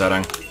 Alright,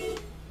 resetting.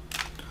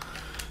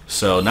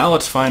 So now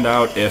let's find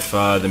out if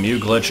the Mew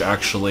glitch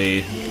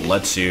actually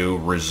lets you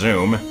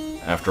resume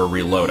after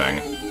reloading.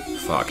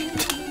 Fuck.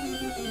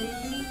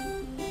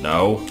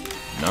 No.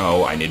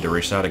 No, I need to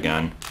reset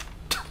again.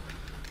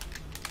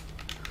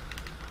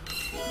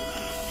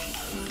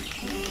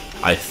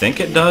 I think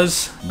it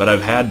does, but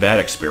I've had bad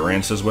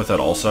experiences with it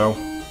also.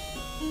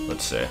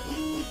 Let's see.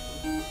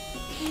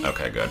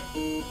 Okay, good.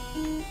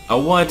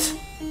 Oh, what?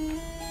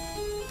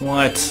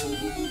 What?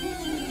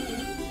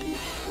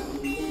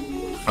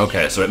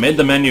 Okay, so it made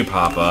the menu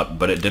pop up,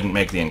 but it didn't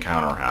make the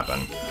encounter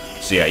happen.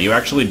 So yeah, you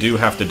actually do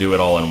have to do it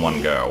all in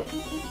one go.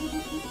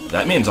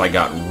 That means I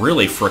got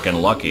really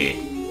frickin' lucky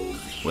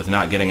with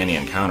not getting any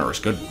encounters.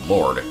 Good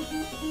lord.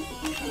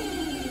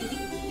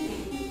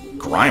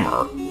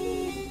 Grimer?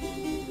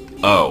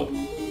 Oh.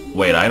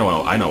 Wait, I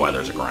know why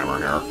there's a Grimer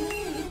here.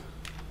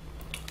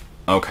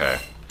 Okay.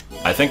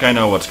 I think I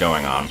know what's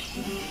going on.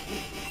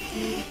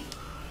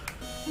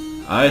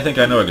 I think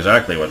I know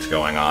exactly what's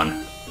going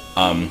on.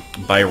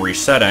 By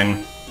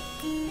resetting,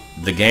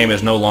 the game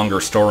is no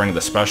longer storing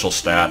the special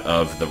stat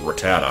of the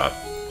Rattata,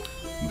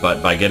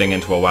 but by getting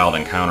into a wild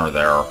encounter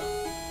there,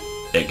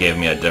 it gave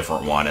me a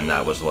different one, and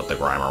that was what the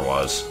Grimer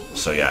was.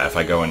 So yeah, if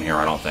I go in here,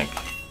 I don't think...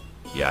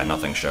 Yeah,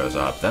 nothing shows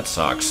up. That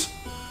sucks.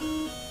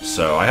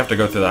 So I have to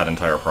go through that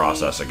entire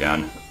process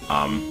again.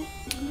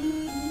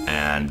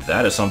 And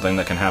that is something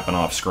that can happen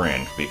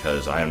off-screen,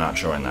 because I am not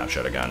showing that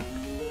shit again.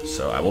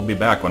 So I will be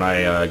back when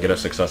I get a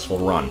successful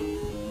run.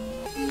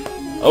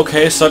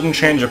 Okay, sudden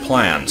change of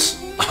plans.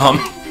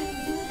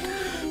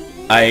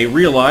 I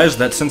realized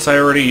that since I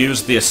already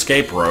used the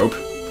escape rope,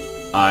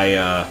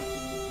 I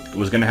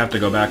was going to have to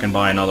go back and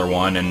buy another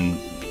one and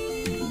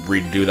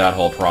redo that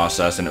whole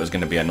process, and it was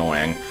going to be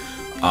annoying.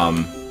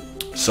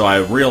 So I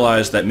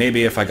realized that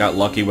maybe if I got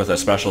lucky with a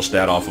special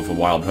stat off of a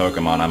wild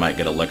Pokemon, I might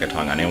get a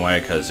Lickitung anyway,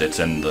 because it's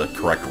in the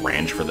correct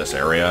range for this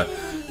area.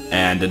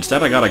 And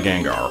instead I got a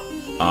Gengar.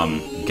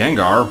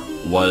 Gengar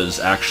was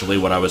actually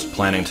what I was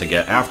planning to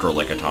get after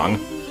Lickitung.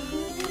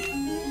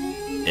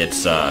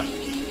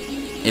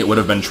 It would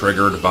have been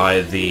triggered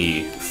by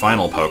the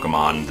final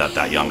Pokemon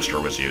that youngster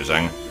was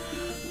using.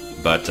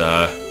 But,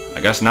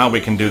 I guess now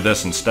we can do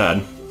this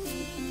instead.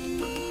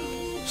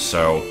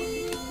 So,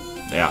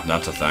 yeah,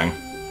 that's a thing.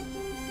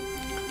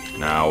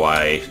 Now,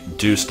 I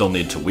do still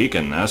need to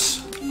weaken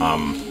this,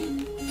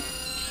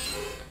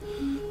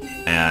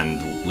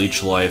 and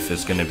Leech Life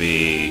is going to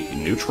be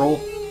neutral,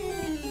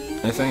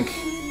 I think?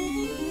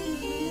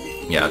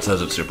 Yeah, it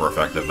says it's super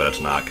effective, but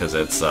it's not, because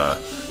it's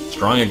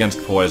strong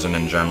against poison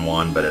in Gen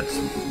 1, but it's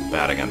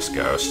bad against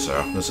Ghost,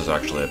 so this is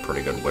actually a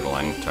pretty good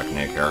whittling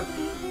technique here.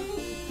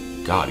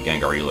 God,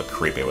 Gengar, you look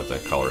creepy with the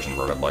colors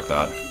inverted like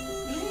that.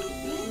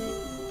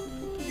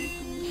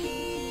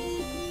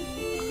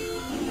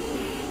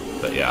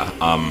 But yeah,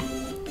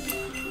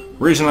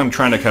 reason I'm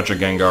trying to catch a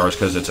Gengar is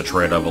because it's a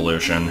trade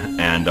evolution,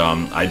 and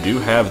I do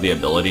have the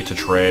ability to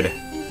trade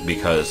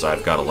because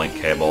I've got a link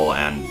cable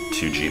and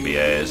 2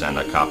 GBAs and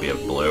a copy of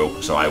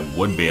Blue, so I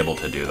would be able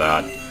to do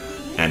that.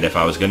 And if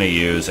I was going to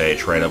use a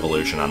trade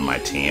evolution on my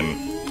team,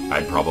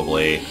 I'd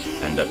probably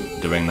end up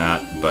doing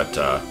that, but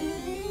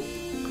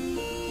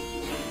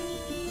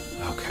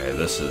okay,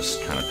 this is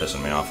kind of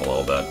pissing me off a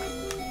little bit.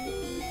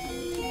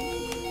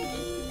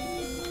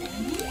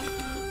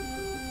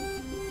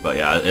 But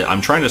yeah,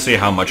 I'm trying to see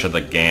how much of the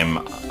game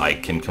I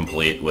can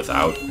complete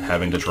without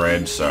having to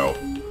trade, so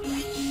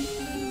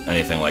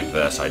anything like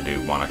this I do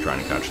want to try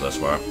and catch this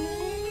way.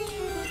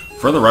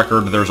 For the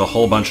record, there's a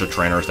whole bunch of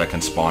trainers that can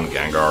spawn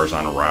Gengars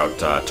on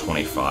Route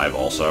 25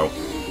 also.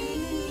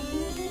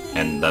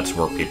 And that's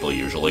where people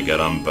usually get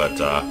them, but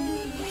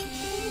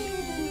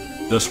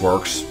this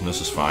works. This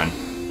is fine.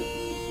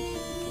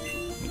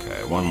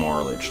 Okay, one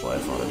more Leech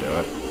Life ought to do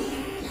it.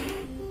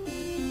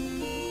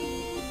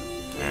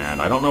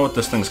 And I don't know what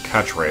this thing's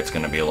catch rate's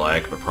going to be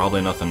like, but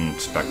probably nothing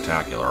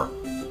spectacular.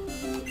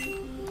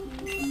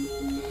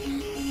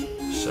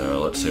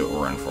 So let's see what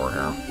we're in for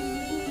here.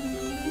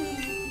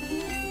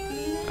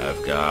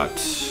 I've got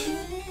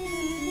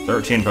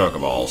 13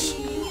 Pokeballs.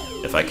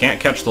 If I can't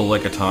catch the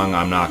Lickitung,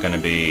 I'm not going to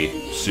be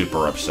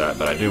super upset,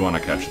 but I do want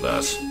to catch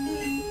this.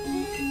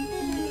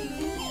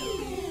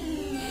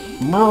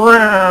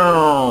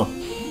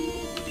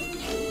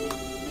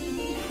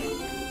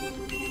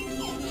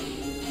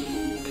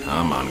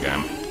 Come on,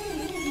 game.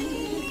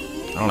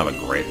 I don't have a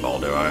Great Ball,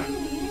 do I?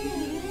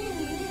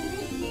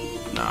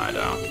 No, I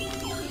don't.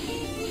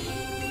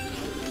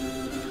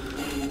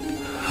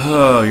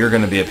 Oh, you're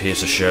gonna be a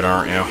piece of shit,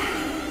 aren't you?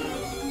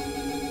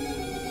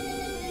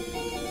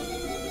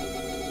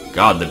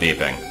 God, the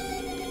beeping.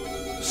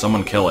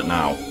 Someone kill it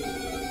now.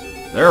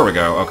 There we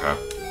go, okay.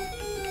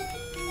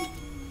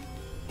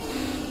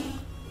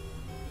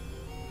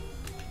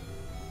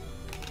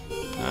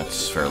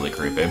 That's fairly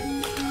creepy.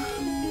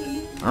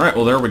 Alright,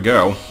 well there we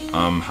go.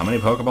 How many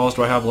Pokeballs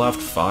do I have left?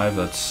 5?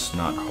 That's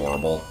not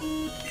horrible.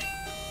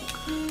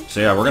 So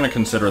yeah, we're gonna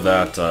consider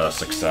that a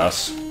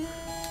success.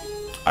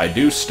 I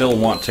do still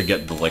want to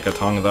get the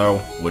Lickitung, though,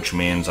 which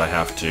means I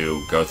have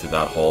to go through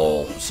that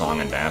whole song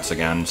and dance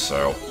again,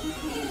 so...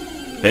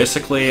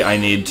 Basically, I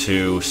need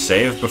to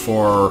save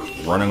before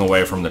running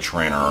away from the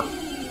trainer,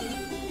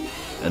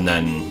 and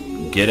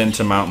then get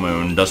into Mount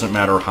Moon, doesn't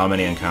matter how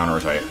many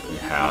encounters I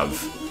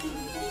have,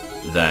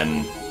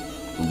 then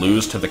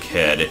lose to the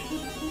kid,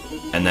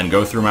 and then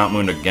go through Mount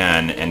Moon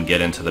again and get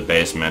into the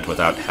basement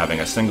without having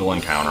a single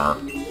encounter,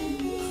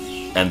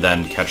 and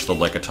then catch the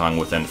Lickitung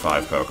within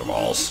 5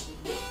 Pokeballs.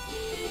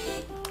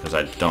 Because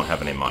I don't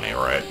have any money,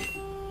 right?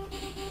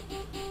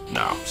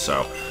 No,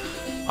 so...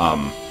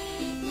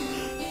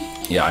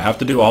 yeah, I have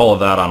to do all of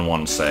that on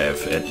one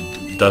save.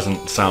 It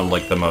doesn't sound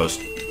like the most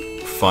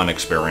fun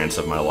experience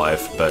of my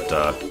life, but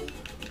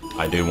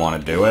I do want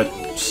to do it,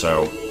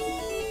 so...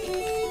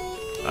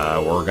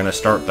 we're gonna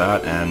start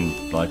that,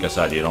 and like I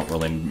said, you don't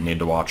really need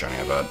to watch any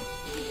of it.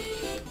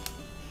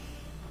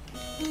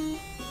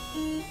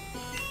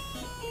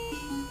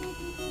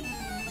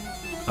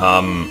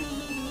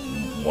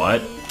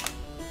 What?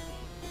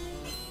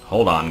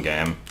 Hold on,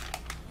 game.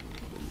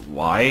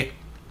 Why?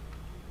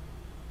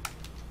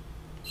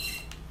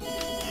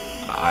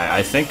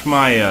 I think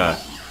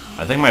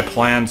my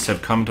plans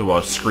have come to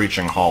a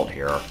screeching halt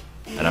here,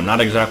 and I'm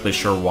not exactly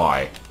sure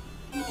why.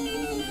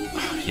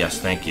 Yes,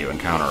 thank you,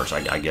 encounters,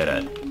 I get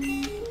it.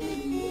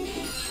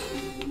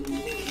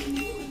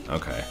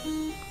 Okay.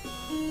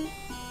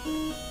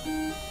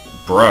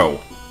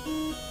 Bro.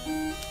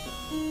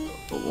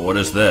 What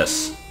is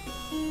this?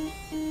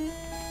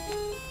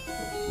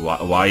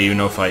 Why you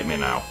no fight me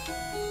now?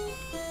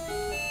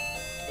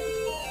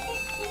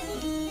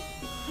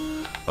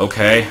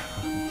 Okay.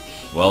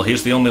 Well,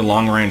 he's the only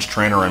long-range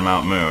trainer in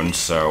Mount Moon,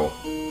 so...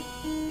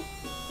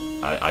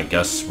 I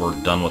guess we're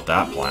done with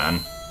that plan.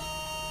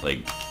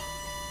 Like...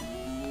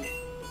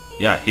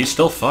 Yeah, he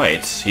still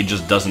fights. He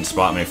just doesn't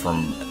spot me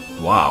from...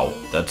 Wow,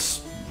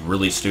 that's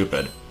really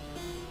stupid.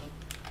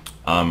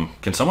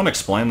 Can someone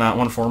explain that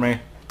one for me?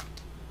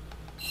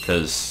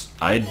 Because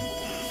I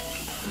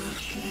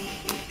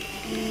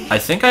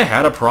think I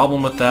had a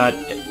problem with that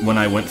when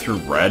I went through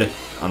Red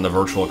on the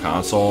Virtual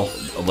Console,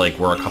 like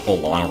where a couple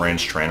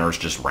long-range trainers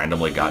just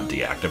randomly got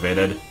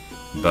deactivated,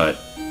 but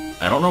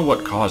I don't know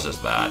what causes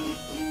that.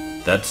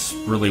 That's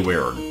really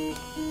weird.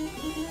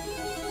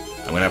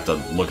 I'm gonna have to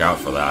look out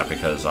for that,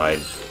 because I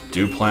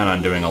do plan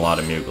on doing a lot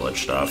of Mew-glitch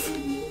stuff.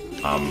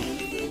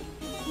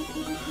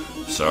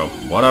 So,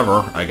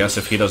 whatever. I guess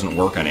if he doesn't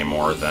work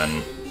anymore,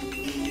 then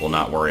we'll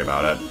not worry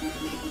about it.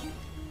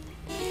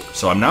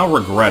 So I'm now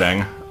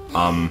regretting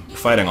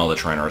fighting all the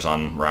trainers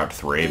on Route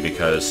 3,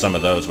 because some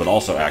of those would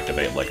also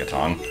activate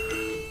Lickitung.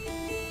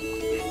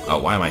 Oh,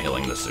 why am I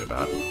healing this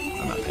Zubat?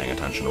 I'm not paying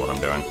attention to what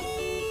I'm doing.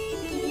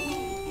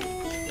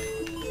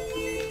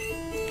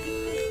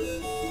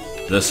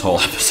 This whole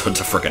episode's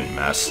a frickin'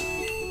 mess.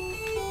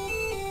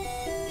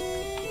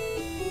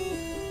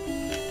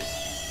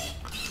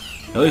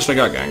 At least I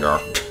got Gengar.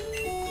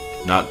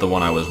 Not the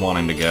one I was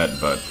wanting to get,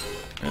 but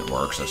it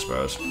works, I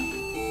suppose.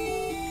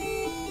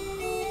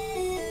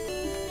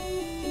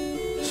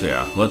 So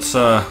yeah, let's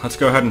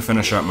go ahead and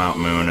finish up Mount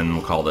Moon, and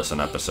we'll call this an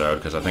episode,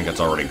 because I think it's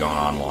already gone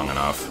on long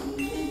enough.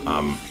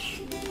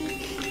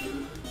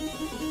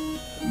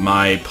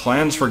 My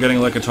plans for getting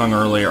Lickitung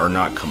early are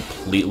not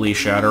completely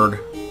shattered.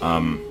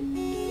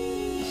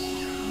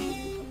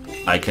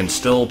 I can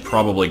still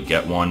probably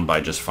get one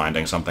by just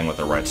finding something with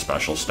the right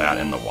special stat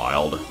in the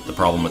wild. The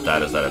problem with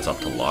that is that it's up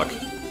to luck.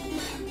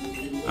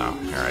 Oh,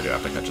 here I do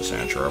have to catch a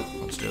Sandshrew.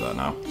 Let's do that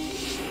now.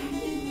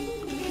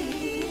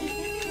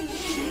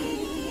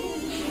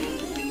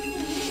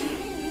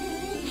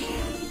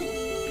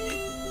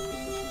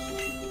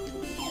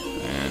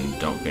 And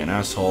don't be an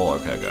asshole.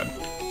 Okay, good.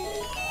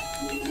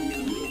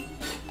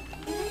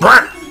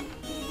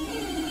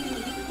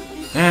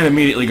 And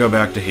immediately go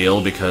back to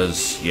heal,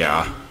 because,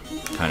 yeah,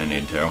 kind of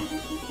need to.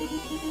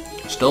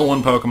 Still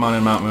one Pokemon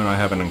in Mount Moon I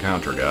haven't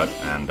encountered yet,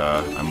 and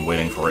I'm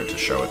waiting for it to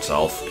show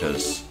itself,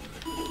 because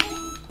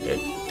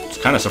it's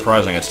kind of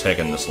surprising it's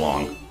taken this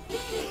long.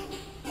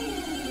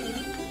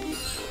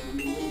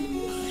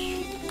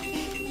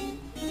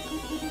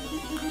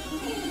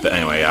 But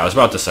anyway, yeah, I was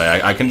about to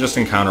say, I can just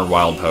encounter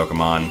wild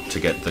Pokemon to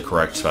get the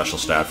correct special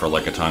stat for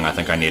Lickitung. I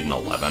think I need an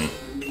 11.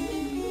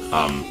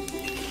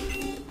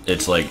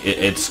 It's like,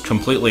 it's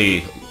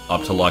completely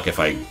up to luck if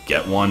I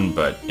get one,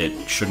 but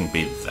it shouldn't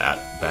be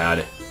that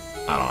bad.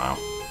 I don't know.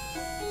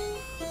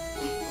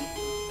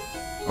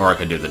 Or I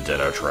could do the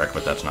Ditto trick,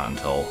 but that's not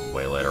until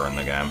way later in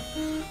the game.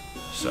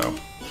 So,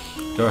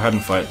 go ahead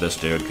and fight this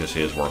dude, because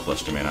he is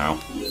worthless to me now.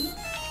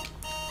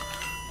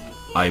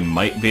 I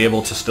might be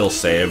able to still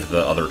save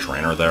the other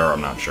trainer there,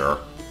 I'm not sure.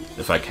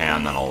 If I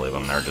can, then I'll leave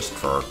him there just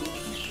for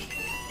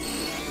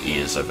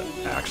ease of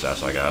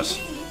access, I guess.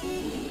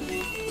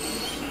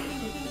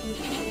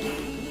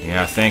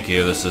 Yeah, thank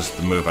you, this is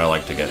the move I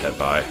like to get hit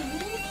by.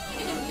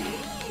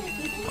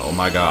 Oh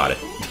my god.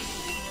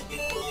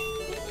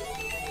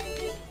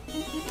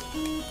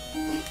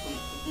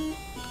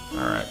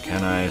 Alright,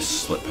 can I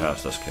slip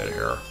past this kid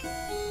here?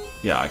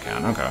 Yeah, I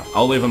can, okay.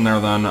 I'll leave him there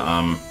then,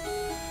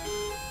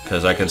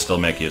 because I can still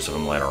make use of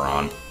him later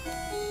on.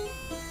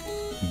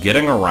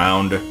 Getting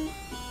around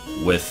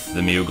with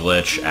the Mew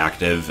glitch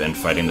active and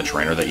fighting the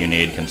trainer that you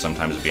need can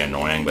sometimes be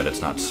annoying, but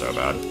it's not so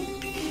bad.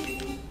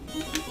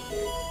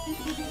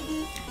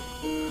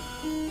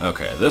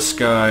 Okay, this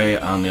guy,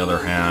 on the other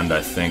hand,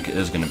 I think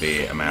is going to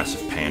be a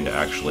massive pain to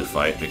actually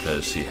fight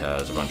because he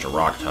has a bunch of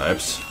rock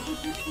types.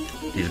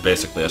 He's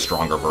basically a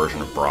stronger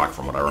version of Brock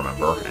from what I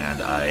remember,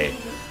 and I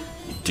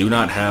do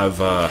not have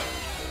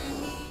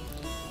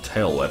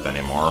Tail Whip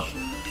anymore,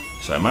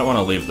 so I might want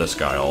to leave this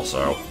guy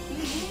also.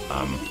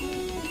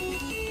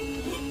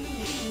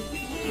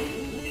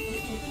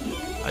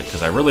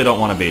 Because I really don't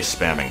want to be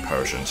spamming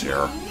potions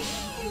here.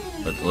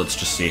 Let's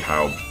just see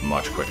how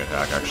much Quick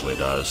Attack actually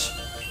does.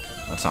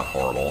 That's not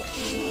horrible.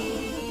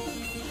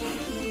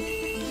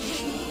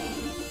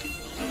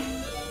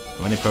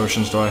 How many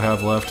potions do I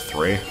have left?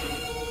 3?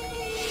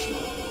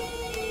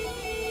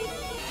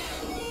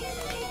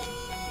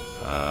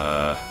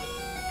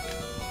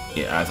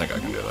 Yeah, I think I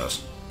can do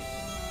this.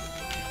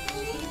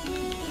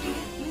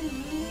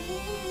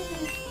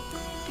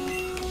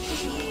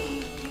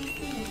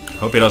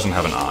 Hope he doesn't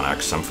have an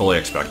Onyx. I'm fully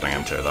expecting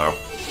him to, though.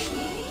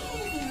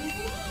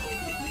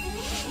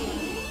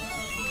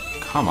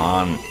 Come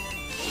on.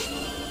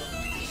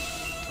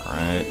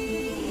 Alright.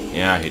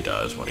 Yeah, he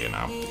does. What do you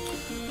know?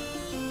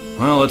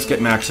 Well, let's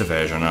get max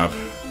evasion up.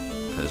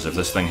 Because if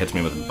this thing hits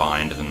me with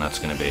bind, then that's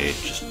going to be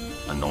just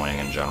annoying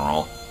in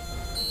general.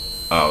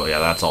 Oh, yeah,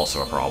 that's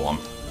also a problem.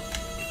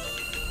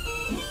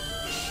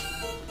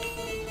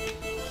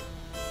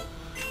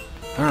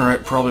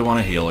 Alright, probably want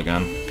to heal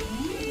again.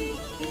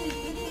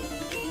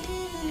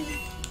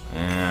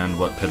 And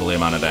what piddly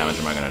amount of damage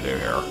am I going to do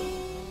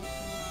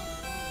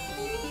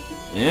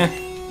here?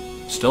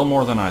 Still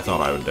more than I thought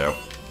I would do.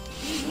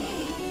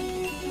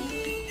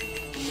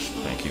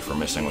 Thank you for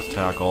missing with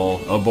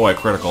tackle. Oh boy,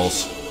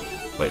 criticals.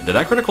 Wait, did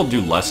that critical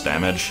do less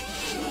damage?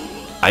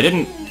 I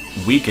didn't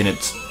weaken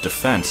its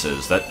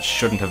defenses. That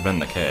shouldn't have been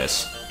the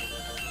case.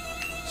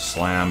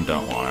 Slam,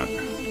 don't want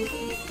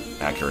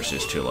it. Accuracy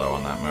is too low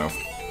on that move.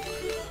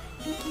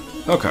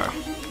 Okay.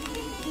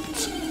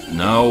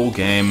 No,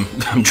 game.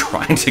 I'm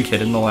trying to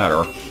get in the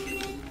ladder.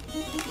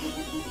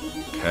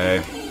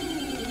 Okay.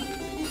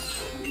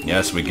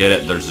 Yes, we get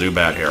it. There's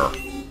Zubat here.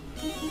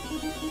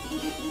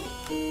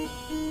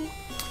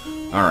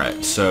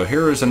 Alright, so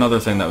here is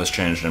another thing that was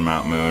changed in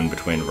Mount Moon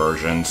between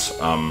versions.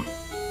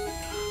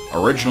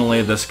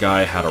 Originally, this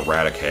guy had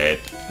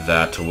Eradicate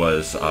that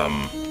was,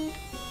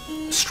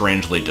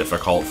 strangely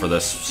difficult for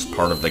this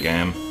part of the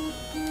game.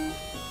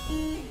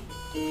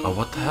 Oh,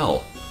 what the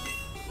hell?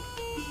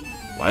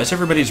 Why is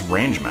everybody's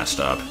range messed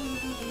up?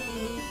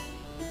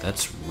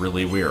 That's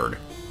really weird.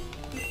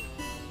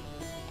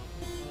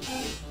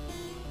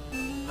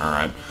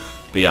 Alright.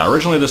 But yeah,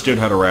 originally this dude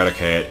had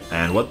Eradicate,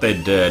 and what they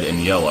did in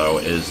Yellow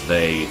is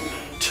they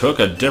took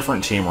a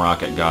different Team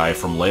Rocket guy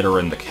from later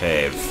in the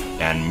cave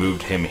and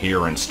moved him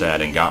here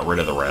instead and got rid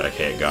of the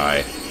Eradicate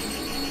guy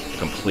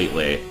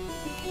completely.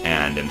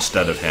 And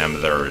instead of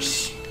him,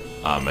 there's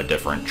a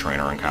different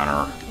trainer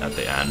encounter at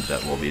the end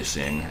that we'll be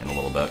seeing in a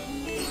little bit.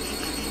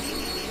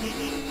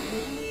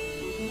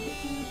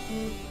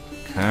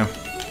 Okay.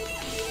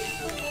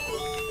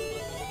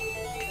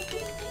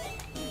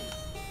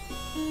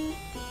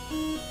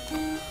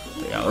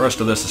 But yeah, the rest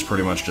of this is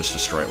pretty much just a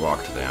straight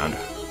walk to the end.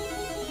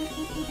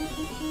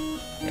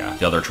 Yeah,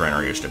 the other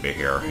trainer used to be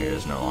here. He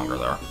is no longer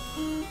there.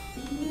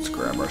 Let's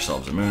grab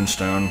ourselves a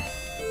Moonstone.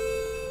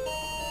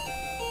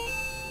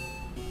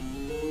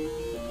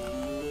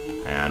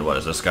 And what,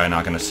 is this guy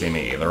not going to see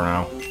me either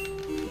now?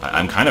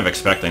 I'm kind of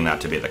expecting that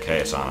to be the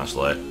case,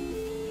 honestly.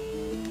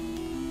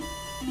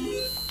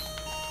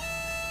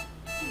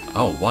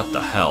 Oh, what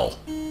the hell?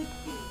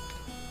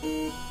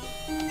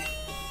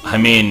 I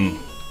mean...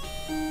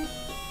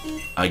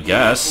 I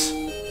guess.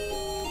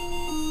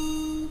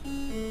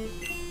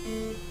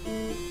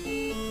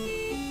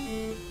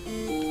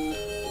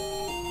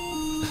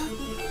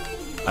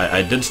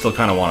 I did still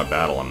kind of want to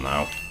battle him,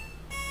 though.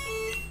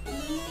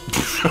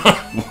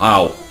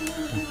 Wow.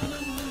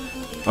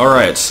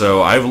 Alright,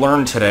 so I've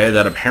learned today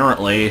that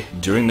apparently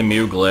doing the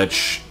Mew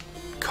glitch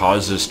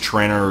causes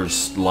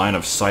trainers' line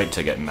of sight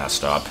to get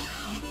messed up.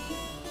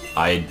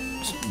 I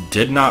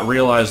did not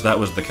realize that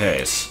was the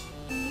case.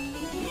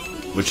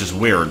 Which is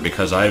weird,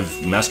 because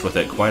I've messed with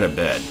it quite a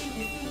bit.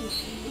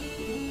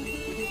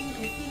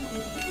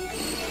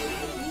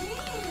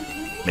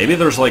 Maybe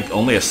there's, like,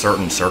 only a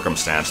certain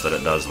circumstance that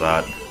it does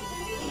that.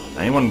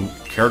 Anyone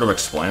care to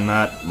explain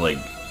that? Like,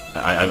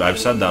 I've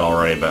said that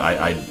already, but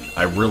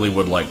I really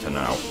would like to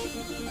know.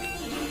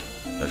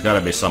 There's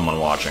gotta be someone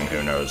watching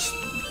who knows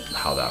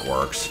how that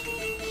works.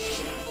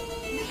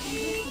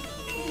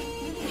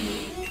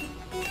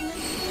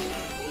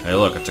 Hey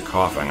look, it's a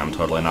coughing. I'm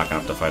totally not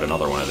gonna have to fight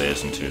another one of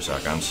these in 2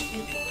 seconds.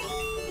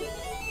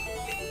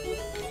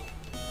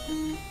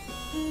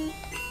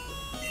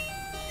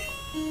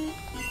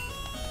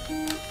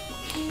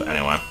 But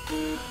anyway.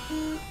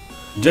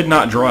 Did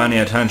not draw any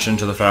attention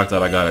to the fact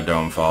that I got a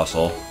dome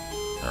fossil.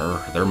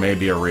 There may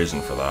be a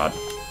reason for that.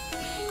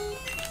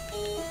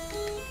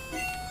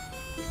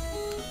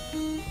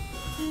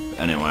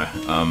 Anyway,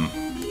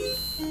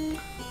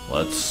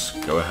 let's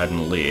go ahead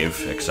and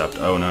leave, except,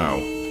 oh no.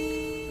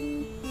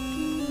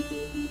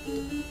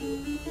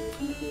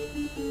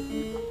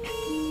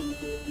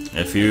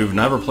 If you've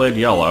never played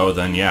Yellow,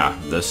 then yeah,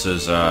 this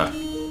is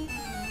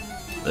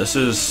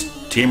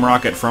Team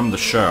Rocket from the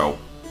show.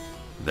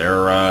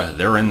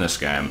 They're in this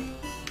game.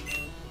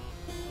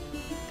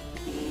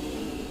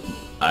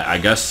 I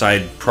guess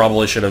I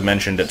probably should have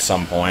mentioned at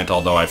some point,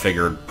 although I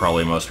figured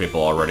probably most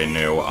people already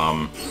knew,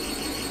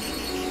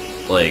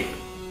 like,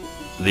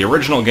 the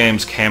original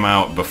games came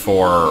out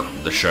before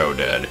the show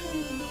did.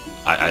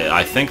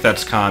 I think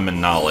that's common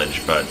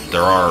knowledge, but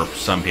there are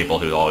some people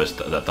who always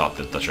that thought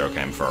that the show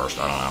came first.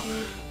 I don't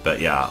know. But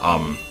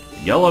yeah,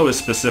 Yellow is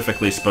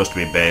specifically supposed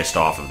to be based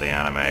off of the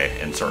anime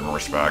in certain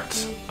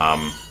respects.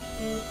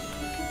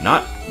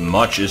 Not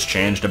much is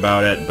changed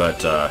about it,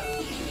 but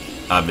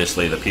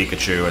obviously the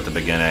Pikachu at the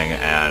beginning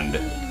and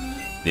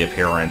the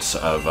appearance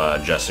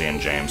of Jesse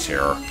and James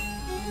here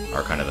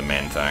are kind of the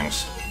main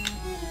things.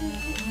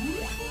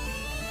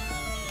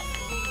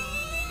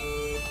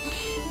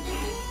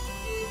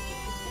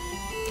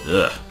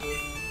 Ugh.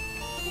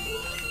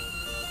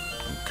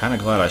 I'm kind of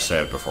glad I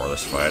saved before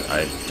this fight.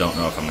 I don't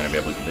know if I'm going to be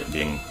able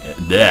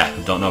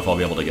to don't know if I'll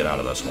be able to get out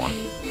of this one.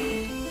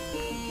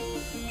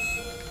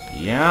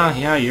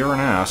 Yeah, you're an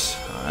ass.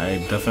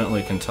 I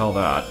definitely can tell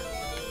that.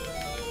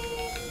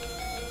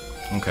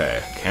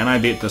 Okay, can I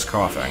beat this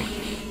coughing?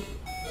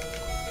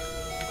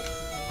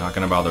 Not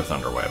gonna bother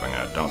thunder waving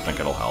it. Don't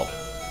think it'll help.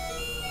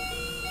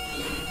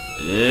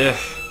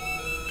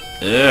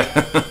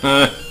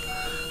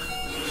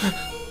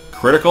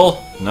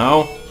 Critical?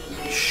 No?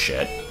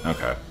 Shit.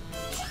 Okay.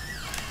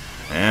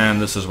 And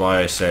this is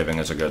why saving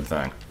is a good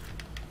thing.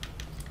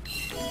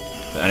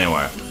 But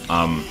anyway,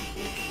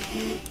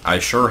 I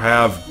sure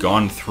have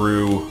gone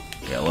through...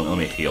 Yeah, let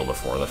me heal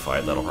before the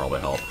fight. That'll probably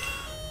help.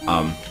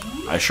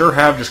 I sure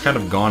have just kind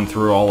of gone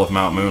through all of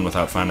Mount Moon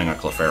without finding a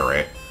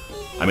Clefairy.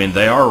 I mean,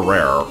 they are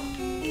rare,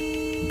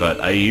 but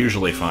I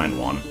usually find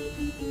one.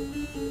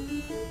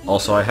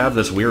 Also, I have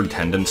this weird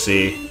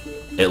tendency,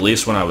 at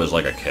least when I was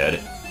like a kid,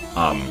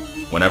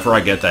 whenever I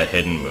get that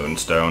hidden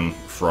moonstone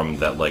from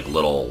that like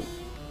little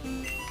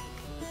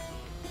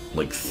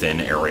like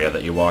thin area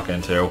that you walk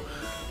into,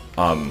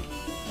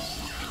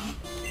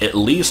 at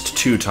least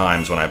 2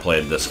 times when I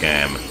played this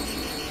game,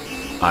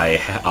 I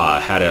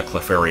had a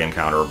Clefairy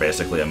encounter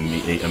basically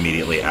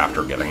immediately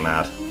after getting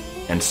that.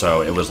 And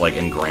so it was like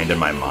ingrained in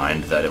my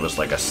mind that it was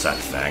like a set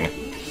thing.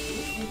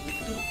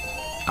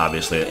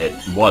 Obviously it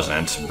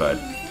wasn't, but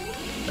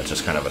that's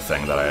just kind of a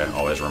thing that I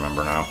always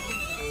remember now.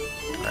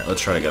 Alright,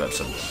 let's try to get at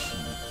some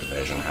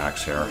evasion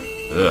hacks here.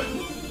 Ugh.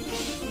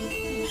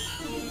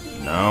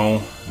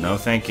 No, no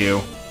thank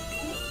you.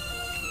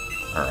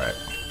 Alright.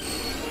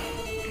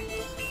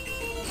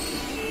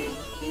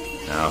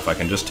 Now, if I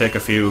can just take a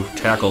few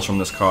tackles from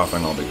this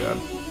coughing, I'll be good.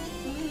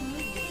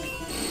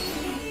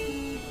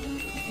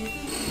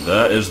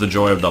 That is the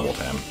joy of Double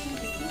Tam.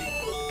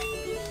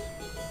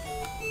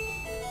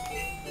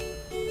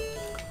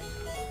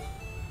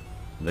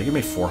 They give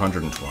me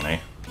 420.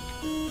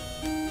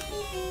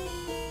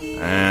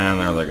 And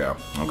there they go.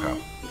 Okay.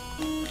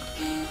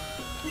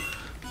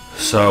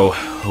 So,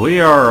 we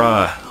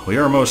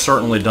are most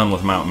certainly done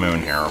with Mount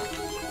Moon here.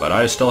 But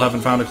I still haven't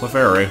found a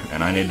Clefairy,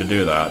 and I need to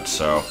do that,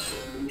 so...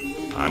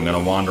 I'm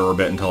gonna wander a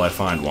bit until I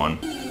find one.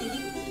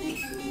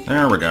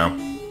 There we go.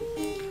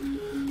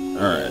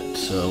 Alright,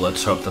 so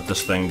let's hope that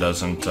this thing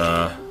doesn't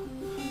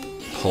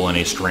pull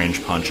any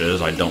strange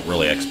punches. I don't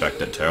really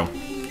expect it to.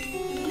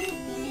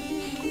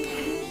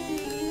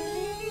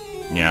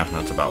 Yeah,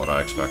 that's about what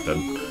I expected.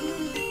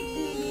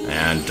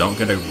 And don't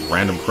get a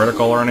random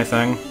critical or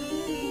anything.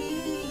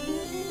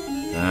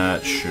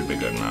 That should be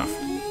good enough.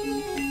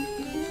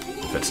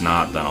 If it's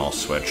not, then I'll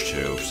switch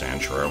to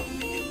Sandshrew.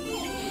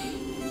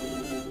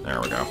 There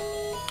we go.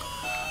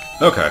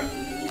 Okay.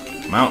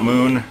 Mount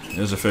Moon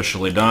is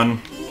officially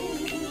done.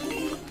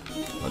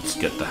 Let's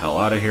get the hell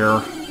out of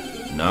here.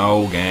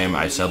 No, game.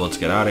 I said let's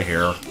get out of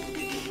here.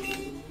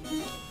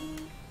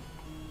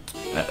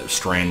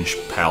 Strange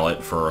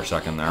palette for a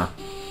second there.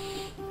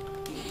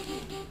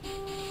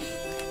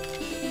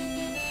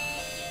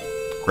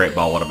 Great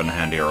Ball would have been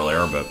handy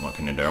earlier, but what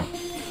can you do?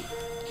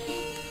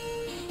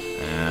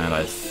 And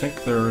I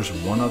think there's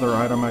one other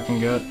item I can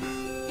get.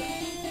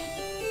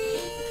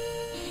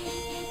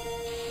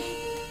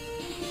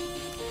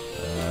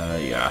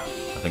 Yeah,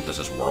 I think this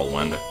is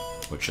Whirlwind,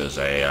 which is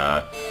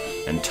a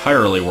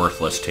entirely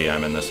worthless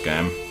TM in this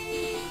game.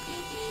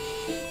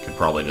 Could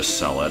probably just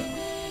sell it.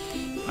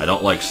 I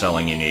don't like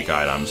selling unique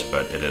items,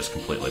 but it is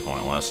completely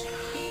pointless.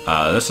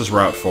 This is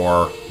Route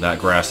 4. That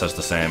grass has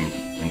the same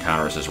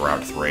encounters as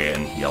Route 3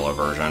 in yellow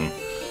version.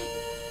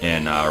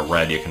 In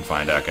red you can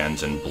find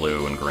Ekans, in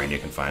blue and green you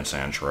can find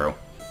Sandshrew.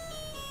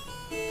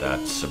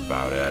 That's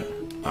about it.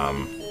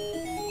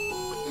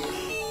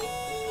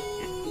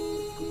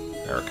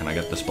 There, can I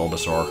get this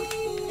Bulbasaur?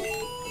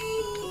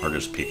 Or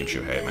does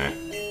Pikachu hate me?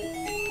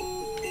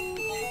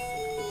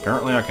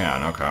 Apparently I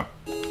can, okay.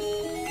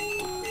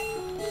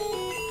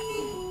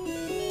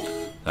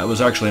 That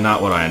was actually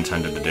not what I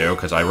intended to do,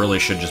 because I really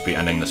should just be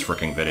ending this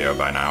freaking video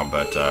by now,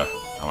 but I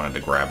wanted to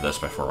grab this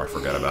before I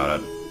forget about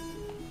it.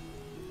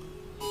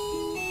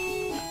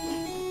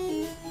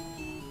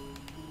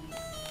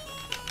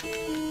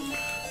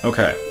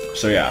 Okay,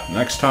 so yeah,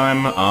 next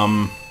time,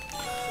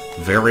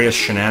 various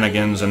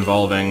shenanigans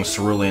involving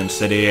Cerulean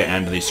City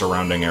and the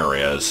surrounding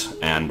areas,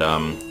 and,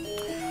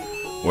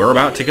 we're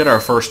about to get our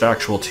first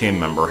actual team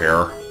member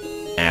here,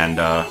 and,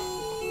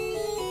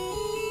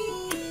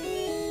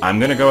 I'm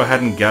gonna go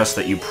ahead and guess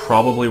that you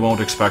probably won't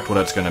expect what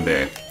it's gonna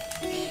be.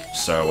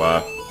 So,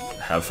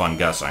 have fun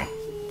guessing.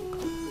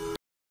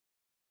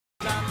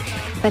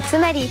 つ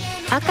まり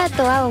赤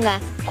と青が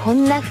こ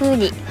んな風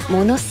に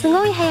ものす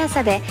ごい速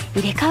さで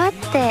入れ替わっ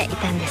てい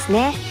たんです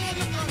ね。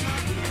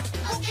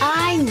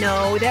I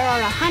know there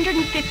are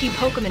 150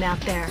 Pokémon out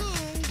there,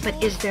 but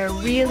is there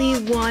really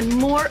one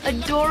more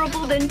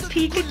adorable than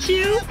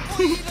Pikachu?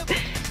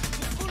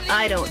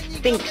 I don't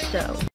think so.